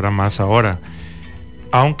más ahora,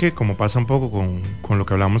 aunque como pasa un poco con lo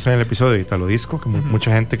que hablamos en el episodio de Italo Disco, que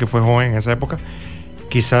mucha gente que fue joven en esa época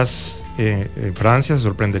quizás en Francia se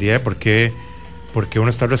sorprendería de por qué uno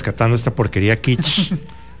está rescatando esta porquería kitsch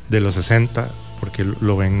de los 60, porque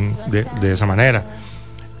lo ven de esa manera.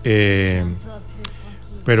 Pero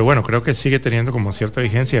bueno, creo que sigue teniendo como cierta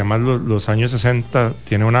vigencia, y además los años 60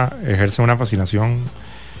 ejerce una fascinación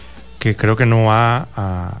que creo que no va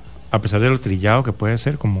a pesar de lo trillado que puede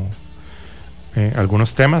ser como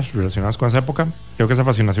algunos temas relacionados con esa época, creo que esa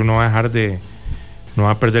fascinación no va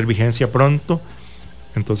a perder vigencia pronto.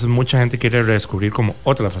 Entonces mucha gente quiere redescubrir como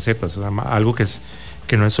otras facetas, o sea, algo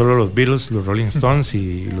que no es solo los Beatles, los Rolling Stones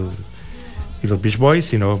y los Beach Boys,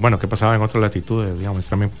 sino bueno, que pasaba en otras latitudes, digamos.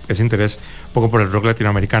 También ese interés un poco por el rock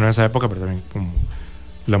latinoamericano de esa época, pero también como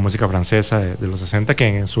la música francesa de los 60, que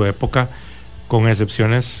en su época, con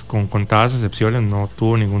contadas excepciones, no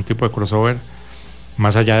tuvo ningún tipo de crossover,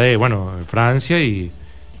 más allá de, bueno, Francia y,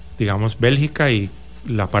 digamos, Bélgica y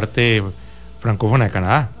la parte francófona de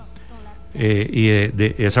Canadá. Y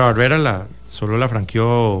de esa barrera solo la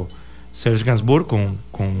franqueó Serge Gainsbourg con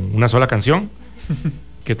una sola canción,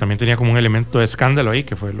 que también tenía como un elemento de escándalo ahí,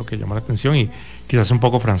 que fue lo que llamó la atención, y quizás un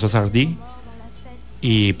poco François Hardy,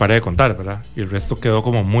 y paré de contar, ¿verdad? Y el resto quedó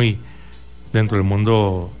como muy dentro del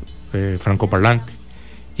mundo francoparlante,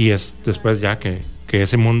 y es después ya que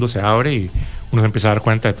ese mundo se abre y uno se empieza a dar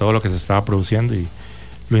cuenta de todo lo que se estaba produciendo y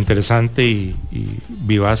lo interesante y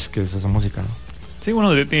vivaz que es esa música, ¿no? Sí,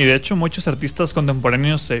 bueno, de hecho muchos artistas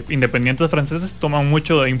contemporáneos independientes franceses toman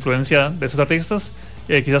mucho de influencia de esos artistas,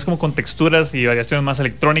 quizás como con texturas y variaciones más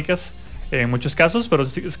electrónicas en muchos casos, pero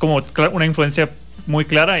es como una influencia muy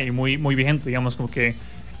clara y muy, muy vigente, digamos, como que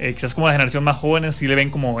quizás como la generación más jóvenes sí le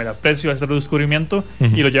ven como el aprecio a este descubrimiento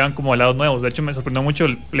y lo llevan como a lados nuevos. De hecho me sorprendió mucho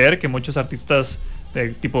leer que muchos artistas de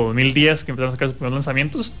tipo 2010 que empezaron a sacar sus primeros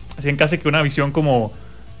lanzamientos hacían casi que una visión como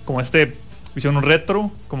visión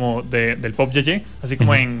retro como del pop yeye, así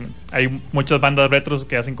como hay muchas bandas retros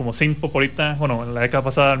que hacen como synth pop ahorita, bueno, en la década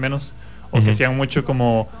pasada al menos, o que hacían mucho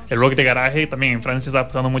como el rock de garaje. También en Francia está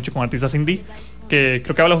pasando mucho con artistas indie, que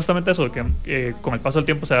creo que habla justamente de eso, que con el paso del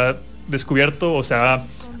tiempo se ha descubierto o se ha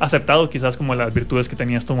aceptado quizás como las virtudes que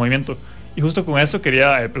tenía este movimiento. Y justo con eso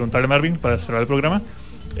quería preguntarle a Marvin, para cerrar el programa,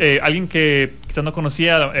 alguien que quizás no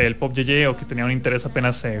conocía el pop yeye o que tenía un interés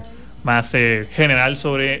apenas más general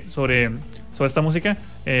sobre esta música,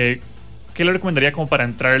 ¿qué le recomendaría como para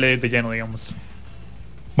entrarle de lleno, digamos?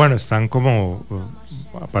 Bueno, están como,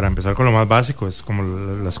 para empezar con lo más básico, es como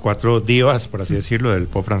las 4 divas, por así decirlo, del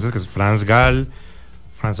pop francés, que es France Gall,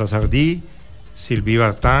 François Hardy, Sylvie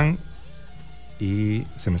Vartan, y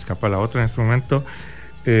se me escapa la otra en este momento.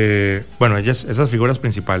 Bueno, esas figuras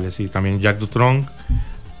principales, y también Jacques Dutronc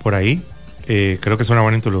por ahí. Creo que es una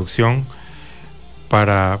buena introducción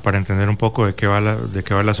para entender un poco de qué va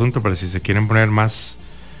el asunto, pero si se quieren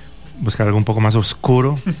buscar algo un poco más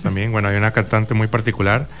oscuro también. Bueno, hay una cantante muy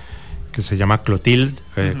particular que se llama Clotilde,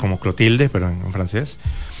 como Clotilde, pero en francés,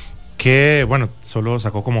 que, bueno, solo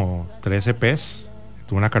sacó como 3 EPs,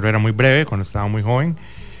 tuvo una carrera muy breve cuando estaba muy joven,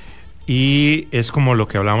 y es como lo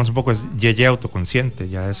que hablábamos un poco, es Yeye autoconsciente,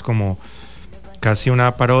 ya es como casi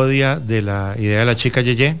una parodia de la idea de la chica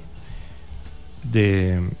Yeye,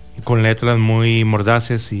 con letras muy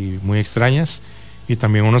mordaces y muy extrañas, y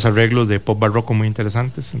también unos arreglos de pop barroco muy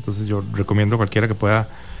interesantes. Entonces yo recomiendo a cualquiera que pueda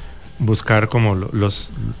buscar como los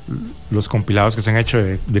compilados que se han hecho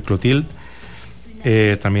de Clotilde.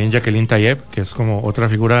 También Jacqueline Tayeb, que es como otra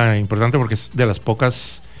figura importante porque es de las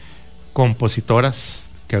pocas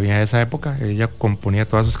compositoras que había en esa época. Ella componía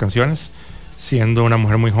todas sus canciones siendo una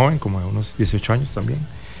mujer muy joven, como de unos 18 años también.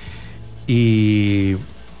 Y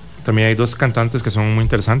también hay 2 cantantes que son muy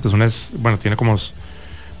interesantes. Una es, bueno, tiene como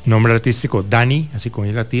nombre artístico Dani, así como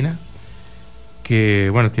I latina, que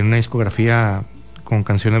bueno, tiene una discografía con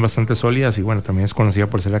canciones bastante sólidas y bueno, también es conocida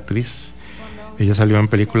por ser actriz. Ella salió en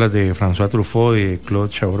películas de François Truffaut, de Claude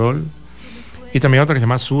Chabrol, y también otra que se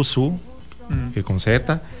llama Su, con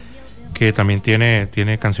Z, que también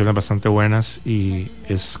tiene canciones bastante buenas y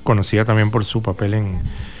es conocida también por su papel en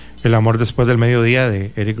El amor después del mediodía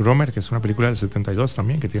de Eric Romer, que es una película del 72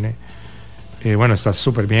 también, que tiene, bueno, está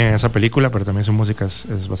súper bien en esa película, pero también su música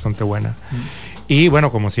es bastante buena. Y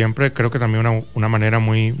bueno, como siempre, creo que también una manera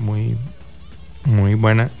muy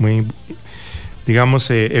buena, muy, digamos,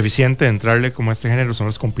 eficiente de entrarle como a este género son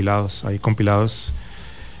los compilados. Hay compilados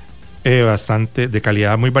bastante de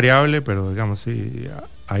calidad muy variable, pero digamos,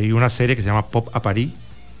 hay una serie que se llama Pop a Paris,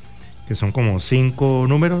 que son como 5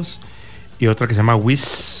 números, y otra que se llama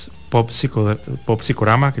Wiz Pop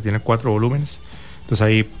Psicorama, que tiene 4 volúmenes. Entonces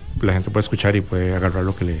ahí la gente puede escuchar y puede agarrar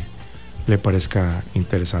lo que le parezca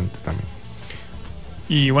interesante también.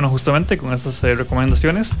 Y bueno, justamente con estas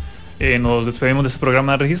recomendaciones nos despedimos de este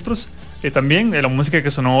programa de registros. También la música que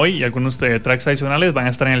sonó hoy y algunos tracks adicionales van a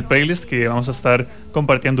estar en el playlist que vamos a estar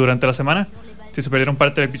compartiendo durante la semana. Si se perdieron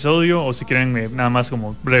parte del episodio o si quieren nada más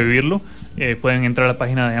como revivirlo, pueden entrar a la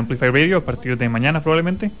página de Amplify Radio a partir de mañana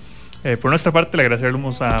probablemente. Por nuestra parte, le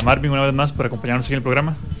agradecemos a Marvin una vez más por acompañarnos en el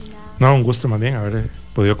programa. No, un gusto más bien haber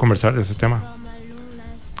podido conversar de este tema.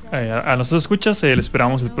 A nosotros escuchas, les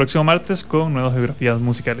esperamos el próximo martes con nuevas geografías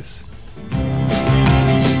musicales.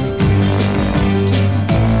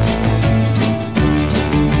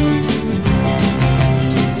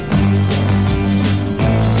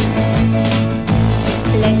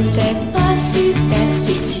 N'était pas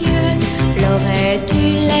superstitieux, l'aurait dû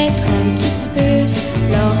l'être un petit peu,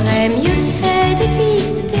 l'aurait mieux fait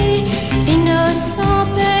d'éviter l'innocent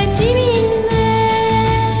petit minet.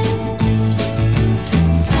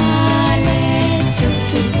 Fallait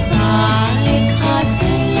surtout pas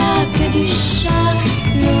écraser la queue du chat,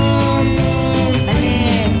 non, non,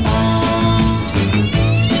 fallait pas.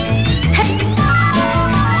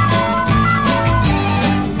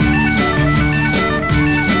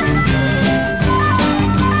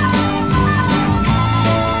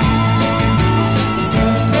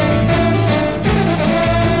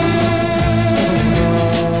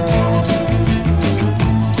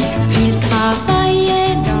 Il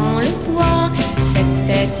travaillait dans le bois,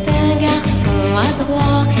 c'était un garçon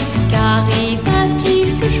adroit. Qu'arriva-t-il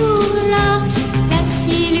ce jour-là? La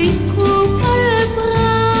scie lui coupe le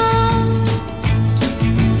bras.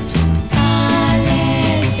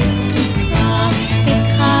 Fallait surtout pas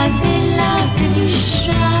écraser la queue du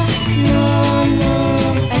chat, non, non,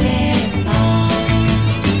 fallait pas.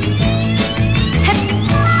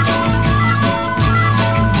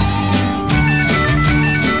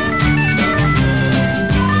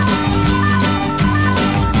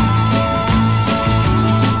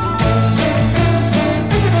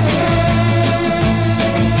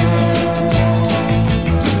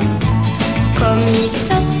 Comme il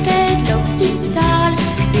sortait de l'hôpital,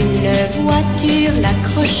 une voiture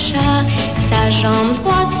l'accrocha, sa jambe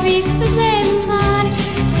droite lui faisait mal,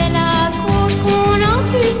 c'est la gauche qu'on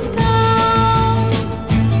amputa.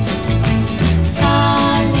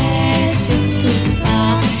 Fallait surtout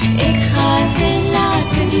pas écraser la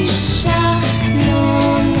queue du chat,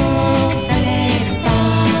 non, non, fallait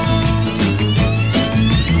pas.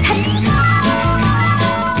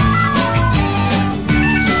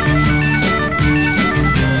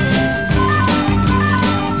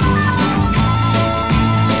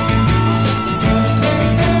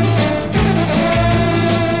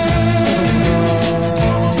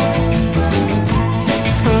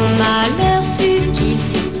 Son malheur fut qu'il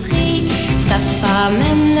surprit sa femme,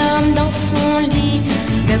 un homme dans son lit.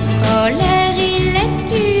 De colère il les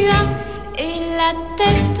tua et la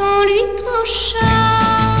tête on lui trancha.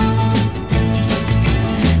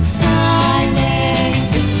 Fallait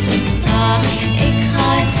surtout pas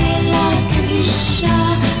écraser la queue du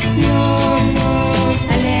chat, non.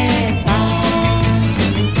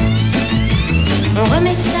 On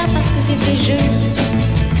remet ça parce que c'était joli.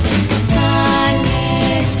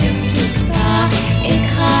 Fallait surtout pas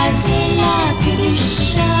écraser la queue du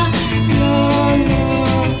chat. Non, non,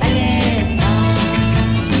 fallait pas.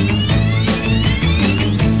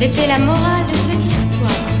 C'était la morale de